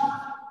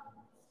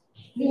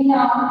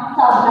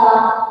 tabla,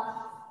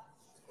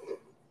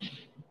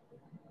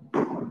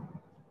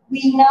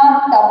 veena,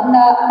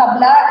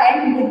 tabla,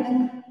 and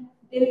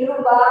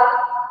dilruba.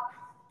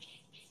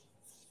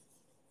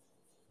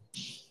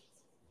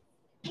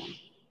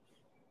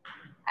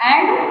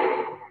 And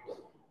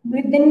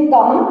within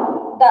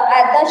come the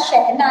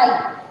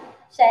Shehnai.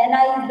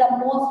 Shehnai is the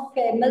most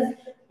famous,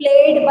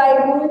 played by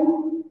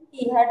whom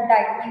he had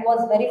died. He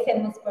was very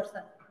famous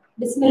person.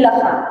 Bismillah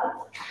Khan.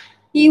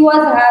 He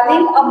was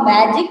having a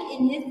magic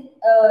in his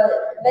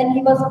when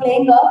he was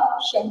playing a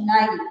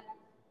Shehnai.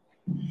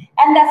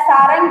 And the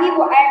Sarangi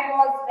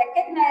was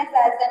recognized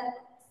as an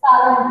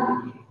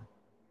Sarangi.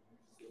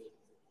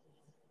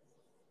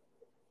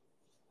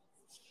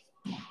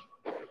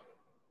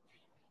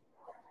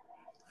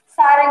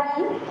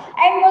 Sarangi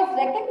and was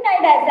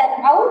recognized as an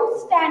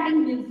outstanding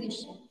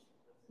musician.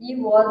 He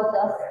was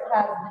just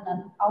has been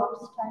an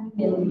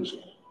outstanding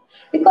musician.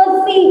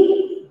 Because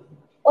see,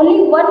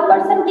 only one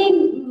person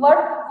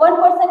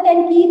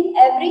can keep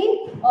every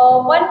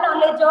one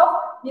knowledge of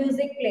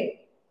music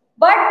play.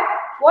 But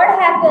what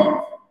happens?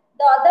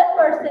 The other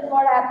person,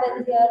 what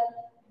happens here?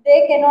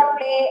 They cannot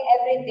play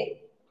everything.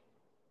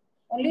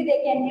 Only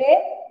they can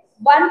play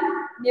one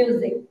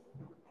music.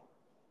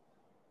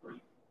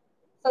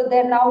 So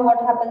there now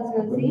what happens,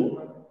 we'll see.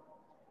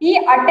 He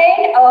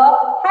attained a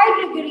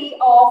high degree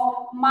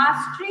of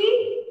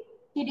mastery.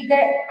 He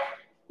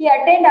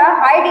attained a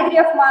high degree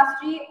of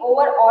mastery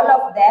over all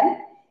of them.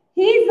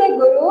 He is a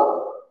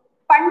guru.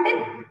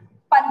 Pandit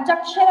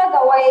Panchakshara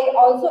Gawai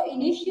also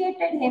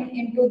initiated him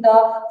into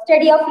the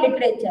study of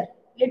literature.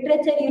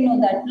 Literature, you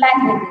know that,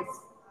 languages.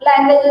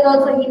 Languages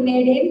also he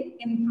made him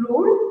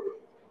improved.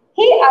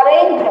 He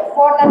arranged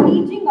for the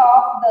teaching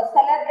of the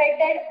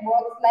celebrated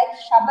works like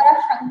Shabara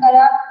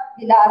Shankara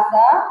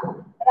Vilasa,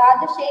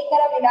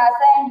 Rajashekara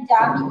Vilasa, and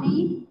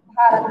Jamini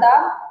Bharata.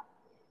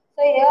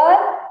 So here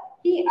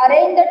he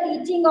arranged the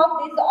teaching of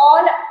these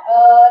all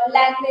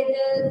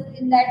languages.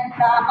 In that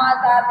dramas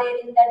are there,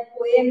 in that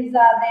poems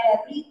are there,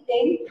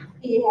 everything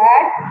he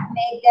had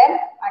made them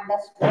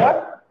understood.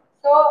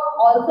 So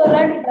also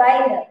learn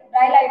braille.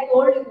 Braille, I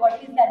told you what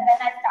is that. When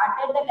I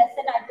started the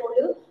lesson, I told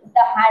you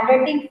the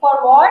handwriting for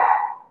what?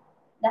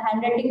 The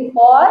handwriting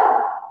for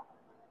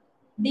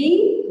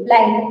the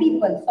blind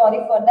people. Sorry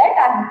for that.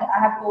 I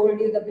have told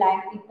you the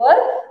blind people.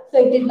 So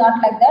it is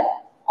not like that.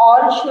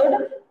 All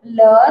should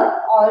learn.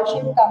 All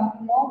should come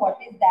to know what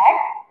is that.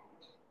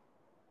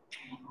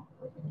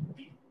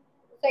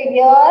 So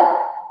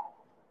here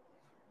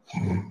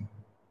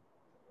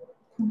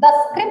the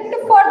script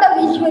for the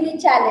visually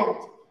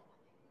challenged.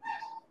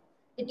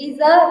 It is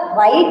a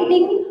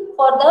writing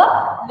for the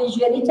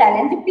visually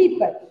challenged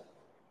people.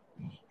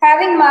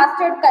 Having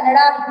mastered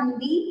Kannada,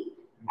 Hindi,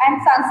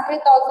 and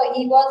Sanskrit also,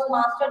 he was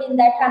mastered in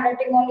that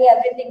handwriting only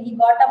everything. He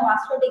got a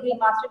master degree.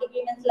 Master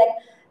degree means like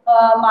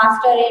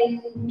master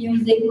in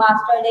music,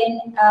 master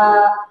in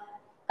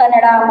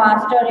Kannada,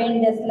 master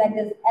in this like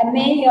this.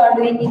 MA you are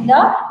doing in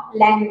the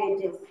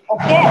languages.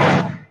 Okay.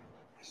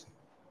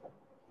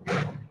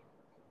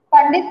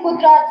 Pandit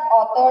Putraj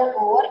authored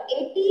over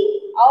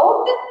 80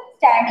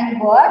 outstanding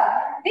works,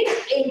 which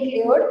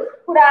include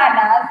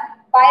Puranas,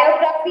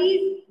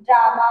 biographies,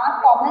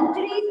 drama,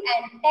 commentaries,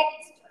 and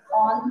texts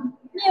on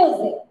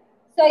music.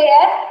 So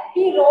yes,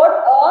 he wrote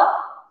a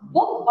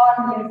book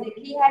on music.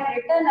 He had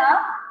written a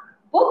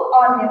book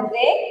on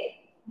music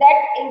that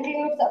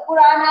includes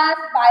Puranas,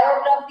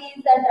 biographies,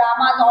 and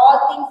dramas, all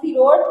things he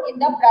wrote in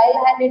the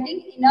Braille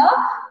handwriting in a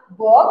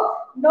book.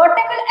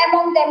 Notable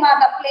among them are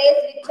the plays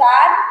which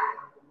are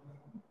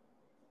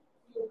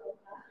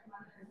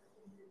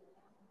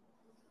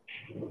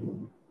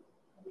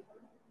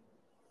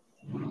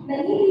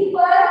many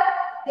people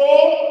they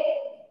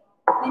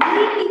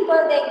many people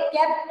they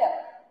kept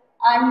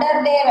under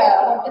their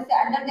what to say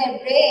under their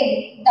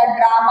brain the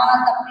dramas,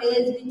 the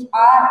plays which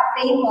are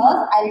famous.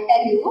 I'll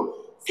tell you.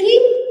 See,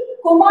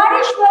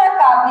 Kumareshwara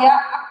Kavya,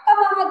 Akka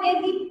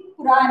Mahadevi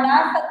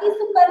Purana, Sati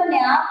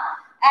Sukanya,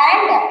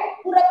 and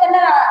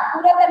Puratanara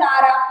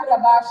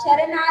Puraba,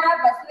 Sharanara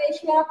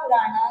Basveshwara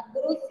Purana,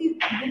 Guru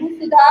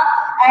Sudha,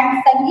 and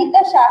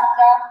Sangeeta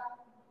Shastra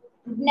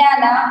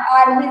Jnana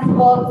are his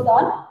works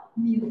on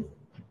music.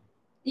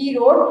 He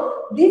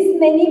wrote this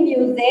many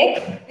music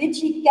which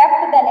he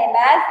kept the name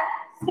as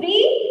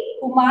Sri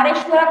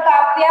Kumareshwara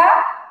Kavya,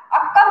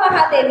 Akka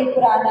Mahadevi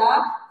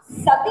Purana,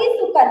 Sati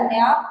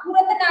Sukanya,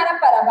 Puratanara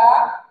Parava,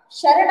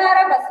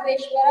 Sharanara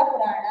Basveshwara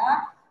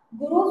Purana,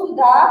 Guru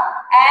Sudha,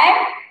 and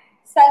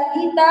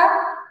Sangeeta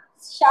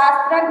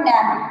Shastra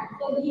Jnana.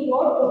 So he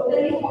wrote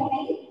totally how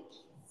many?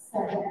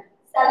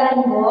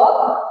 Seven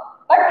works.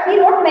 But he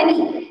wrote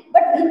many.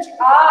 But which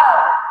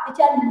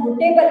are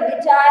notable,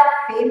 which are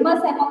famous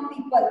among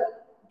people?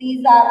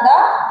 These are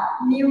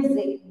the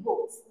music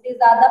books. These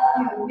are the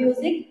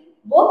music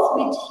books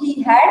which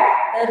he had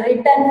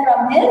written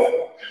from his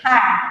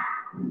hand.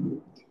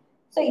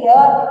 So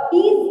here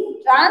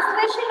his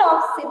translation of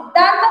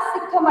Siddhanta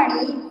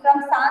Sikhamani from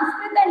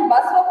Sanskrit and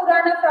Basva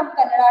Purana from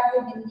Kannada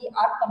to Hindi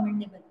are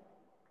commendable.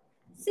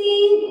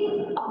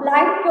 See, a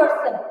blind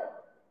person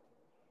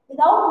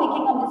without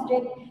making a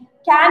mistake.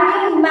 Can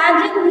you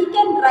imagine he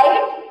can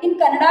write in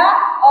Kannada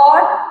or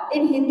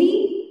in Hindi?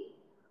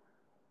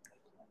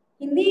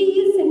 Hindi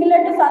is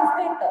similar to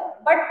Sanskrit,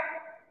 but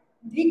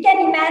we can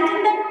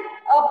imagine that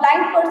a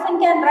blind person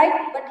can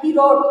write, but he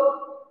wrote.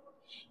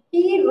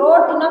 He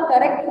wrote in a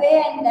correct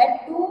way, and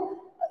that too,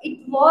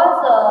 it was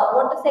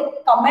what to say,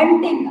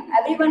 commenting.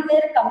 Everyone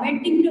were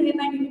commenting to him,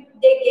 and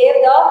they gave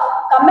the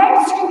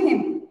comments to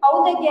him.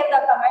 How they gave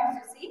the comments,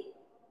 you see?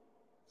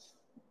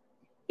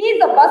 He is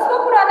the Basva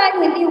Purana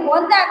in Hindi,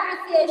 won the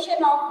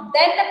appreciation of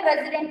then the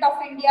President of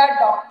India,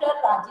 Dr.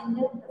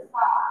 Rajendra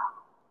Prasad.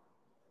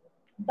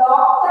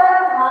 Dr.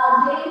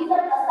 Rajendra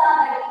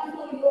Prasad,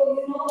 so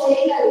you know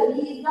very well,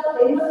 he is the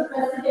famous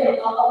president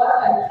of our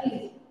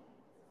country.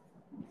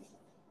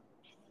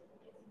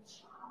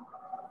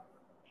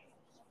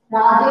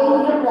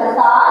 Rajendra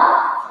Prasad,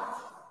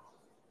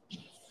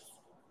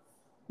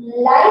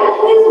 like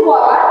his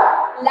work,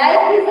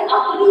 like his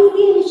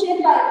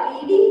appreciation by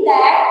reading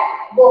that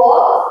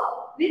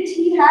book which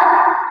he has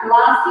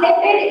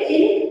translated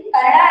in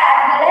Kannada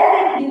as well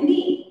as in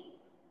Hindi,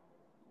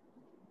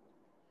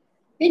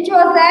 which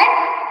was that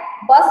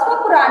Basva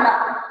Purana.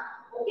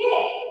 Okay,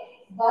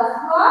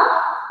 Basva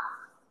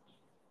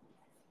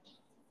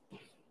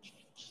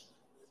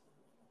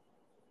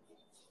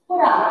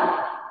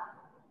Purana.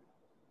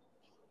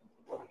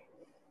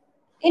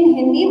 In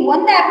Hindi,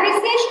 won the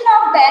appreciation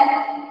of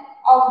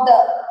the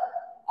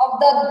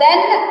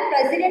then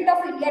President of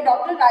India,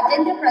 Dr.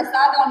 Rajendra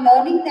Prasad, on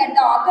learning that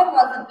the author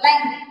was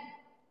blind.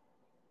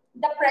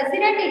 The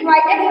President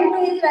invited him to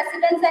his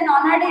residence and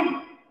honored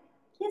him.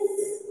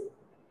 Yes.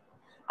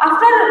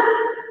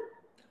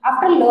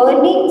 After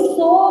learning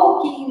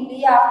so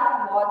keenly,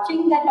 after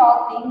watching that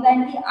all things,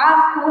 and he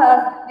asked who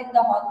has been the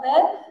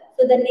author.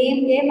 So the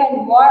name came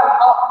and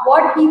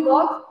what he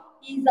was.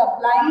 He is a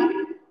blind.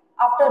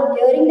 After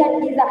hearing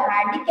that he is a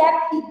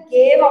handicap, he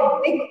gave a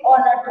big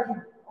honor to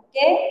him.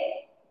 Okay.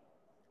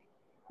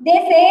 They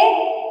say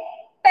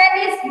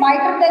pen is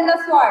mightier than the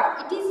sword.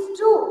 It is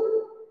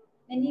true.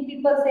 Many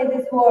people say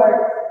this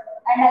word.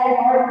 And I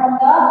heard from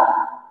the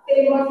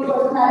famous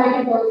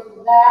personality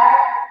also that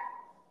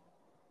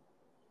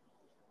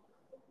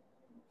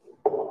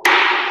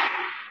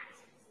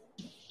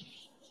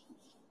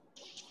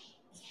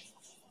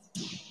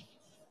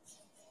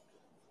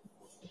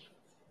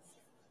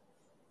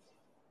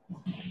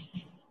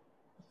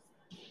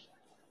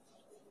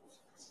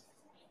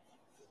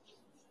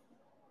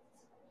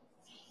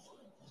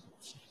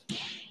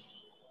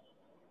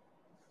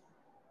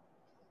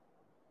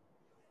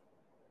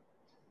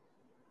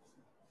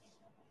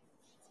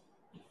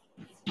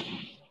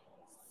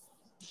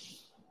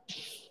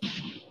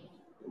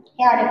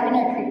yeah,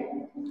 definitely.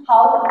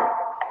 How?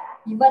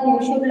 Even you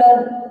should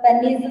learn.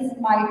 Pen is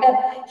smarter.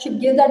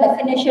 Should give the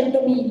definition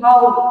to me.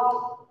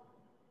 How?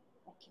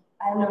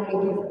 I will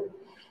only give.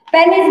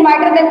 Pen is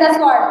smarter than the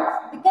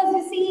sword because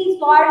you see,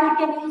 sword we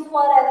can use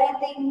for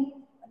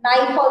everything.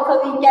 Knife also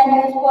we can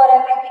use for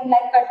everything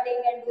like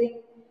cutting and doing.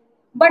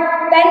 But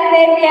pen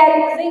where we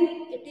are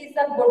using, it is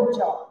a good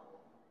job.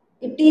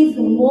 It is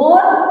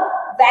more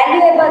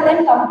valuable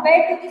than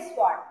compared to the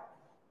sword.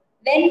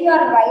 When you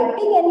are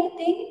writing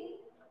anything,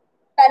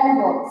 pen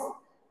works.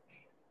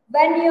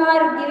 When you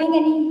are giving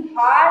any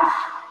harsh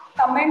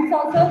comments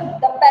also,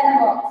 the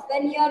pen works.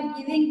 When you are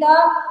giving the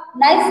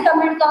nice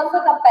comments also,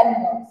 the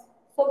pen works.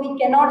 So we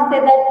cannot say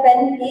that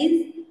pen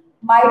is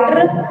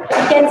mightier.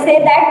 We can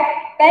say that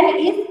pen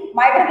is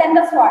mightier than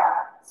the sword.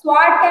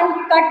 Sword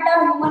can cut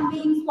the human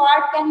being,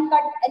 sword can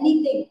cut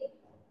anything,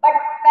 but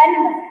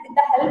pen, with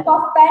the help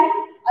of pen,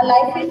 a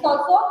life is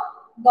also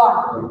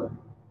gone.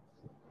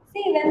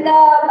 See, when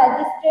the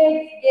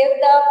magistrate gave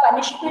the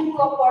punishment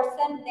to a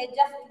person, they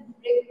just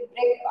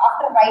break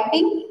after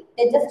writing,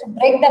 they just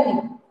break the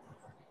name.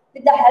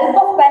 With the help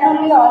of pen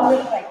only,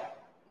 always write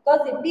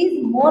because it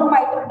is more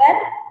mighty than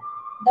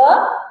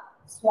the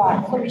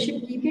sword. So we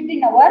should keep it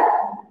in our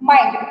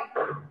mind.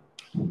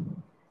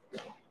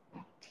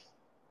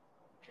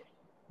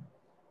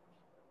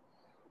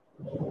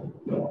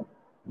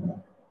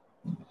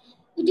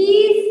 It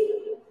is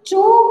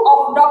true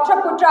of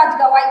Dr. Putraj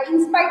Gawai,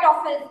 in spite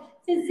of his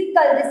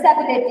physical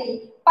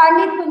disability,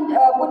 Pandit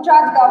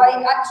Putraj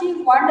Gawai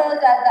achieved wonders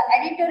as the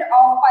editor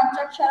of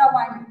Panchakshara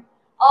Vani,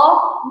 a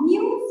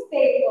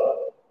newspaper.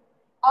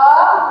 A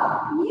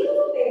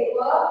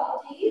newspaper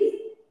which is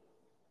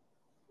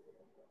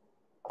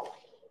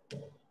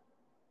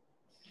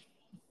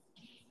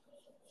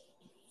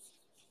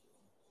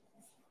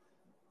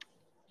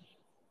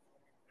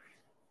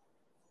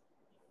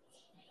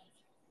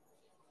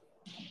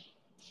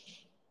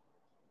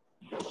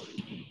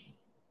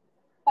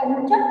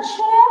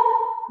Panchakshara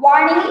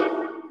Vani,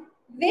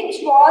 which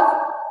was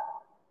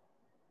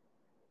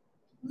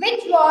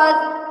which was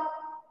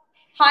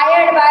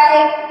hired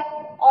by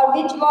or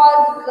which was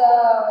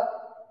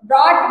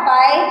brought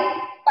by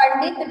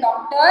Pandit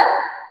Dr.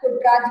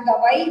 Putraj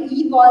Gawai.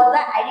 He was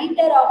the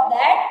editor of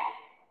that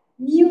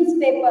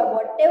newspaper.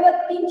 Whatever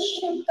things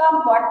should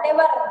come,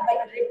 whatever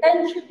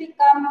written should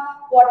become,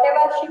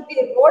 whatever should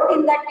be wrote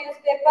in that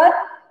newspaper,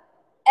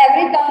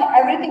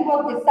 everything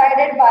was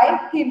decided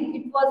by him.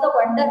 It was a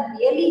wonder,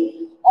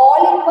 really.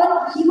 All in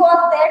one, he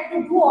was there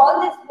to do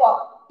all this work.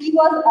 He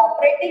was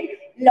operating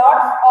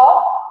lots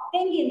of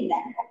things in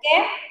that.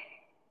 Okay.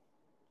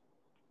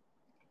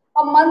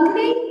 A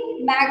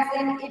monthly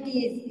magazine it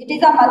is. It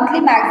is a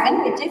monthly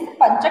magazine which is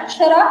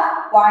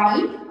Panchakshara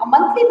Vani, a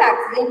monthly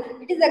magazine.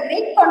 It is a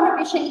great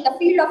contribution in the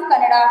field of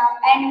Kannada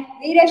and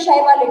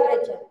Veerashaiva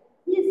literature.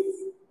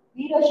 Yes,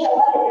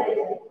 Veerashaiva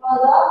literature. It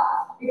was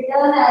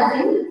written as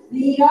in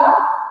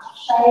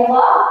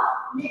Veerashaiva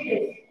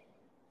literature.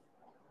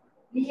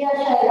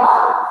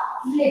 Veerashaiva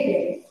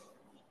literature.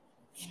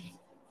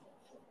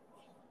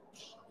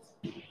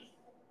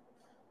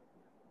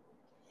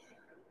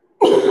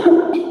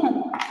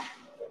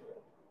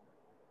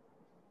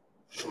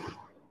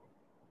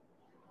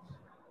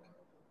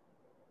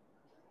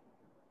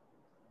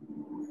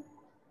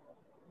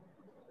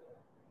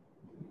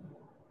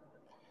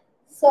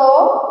 So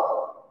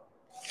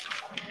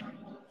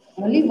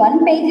only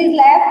one page is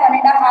left, one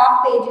and a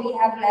half page we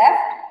have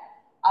left,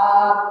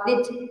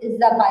 which is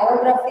the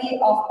biography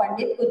of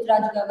Pandit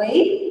Putraj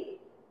Gawai.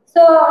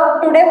 So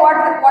today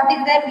what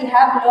is there? We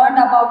have learned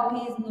about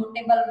his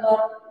notable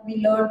work. We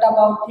learned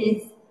about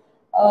his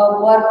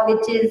work,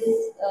 which is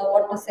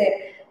what to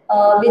say,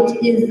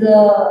 which is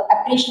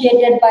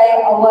appreciated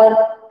by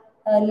our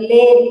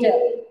late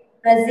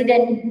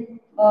President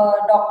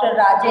Dr.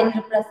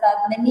 Rajendra Prasad.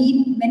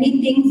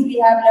 Many things we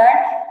have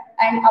learned,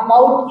 and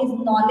about his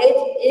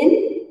knowledge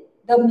in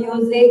the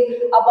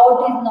music,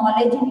 about his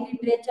knowledge in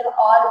literature,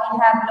 all we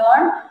have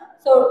learned.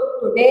 So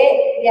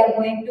today we are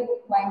going to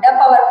wind up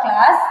our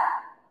class.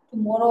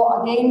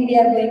 Tomorrow again we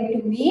are going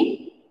to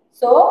meet.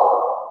 So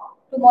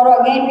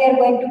tomorrow again we are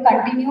going to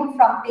continue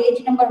from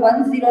page number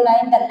 109,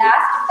 the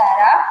last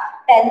para,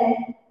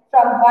 10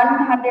 from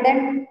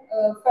 100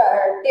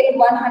 till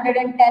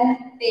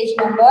 110 page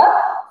number.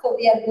 So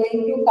we are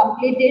going to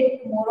complete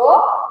it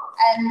tomorrow,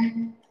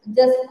 and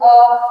just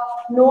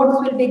notes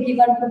will be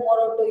given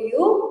tomorrow to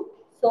you.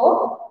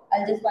 So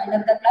I'll just wind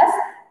up the class.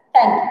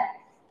 Thank you.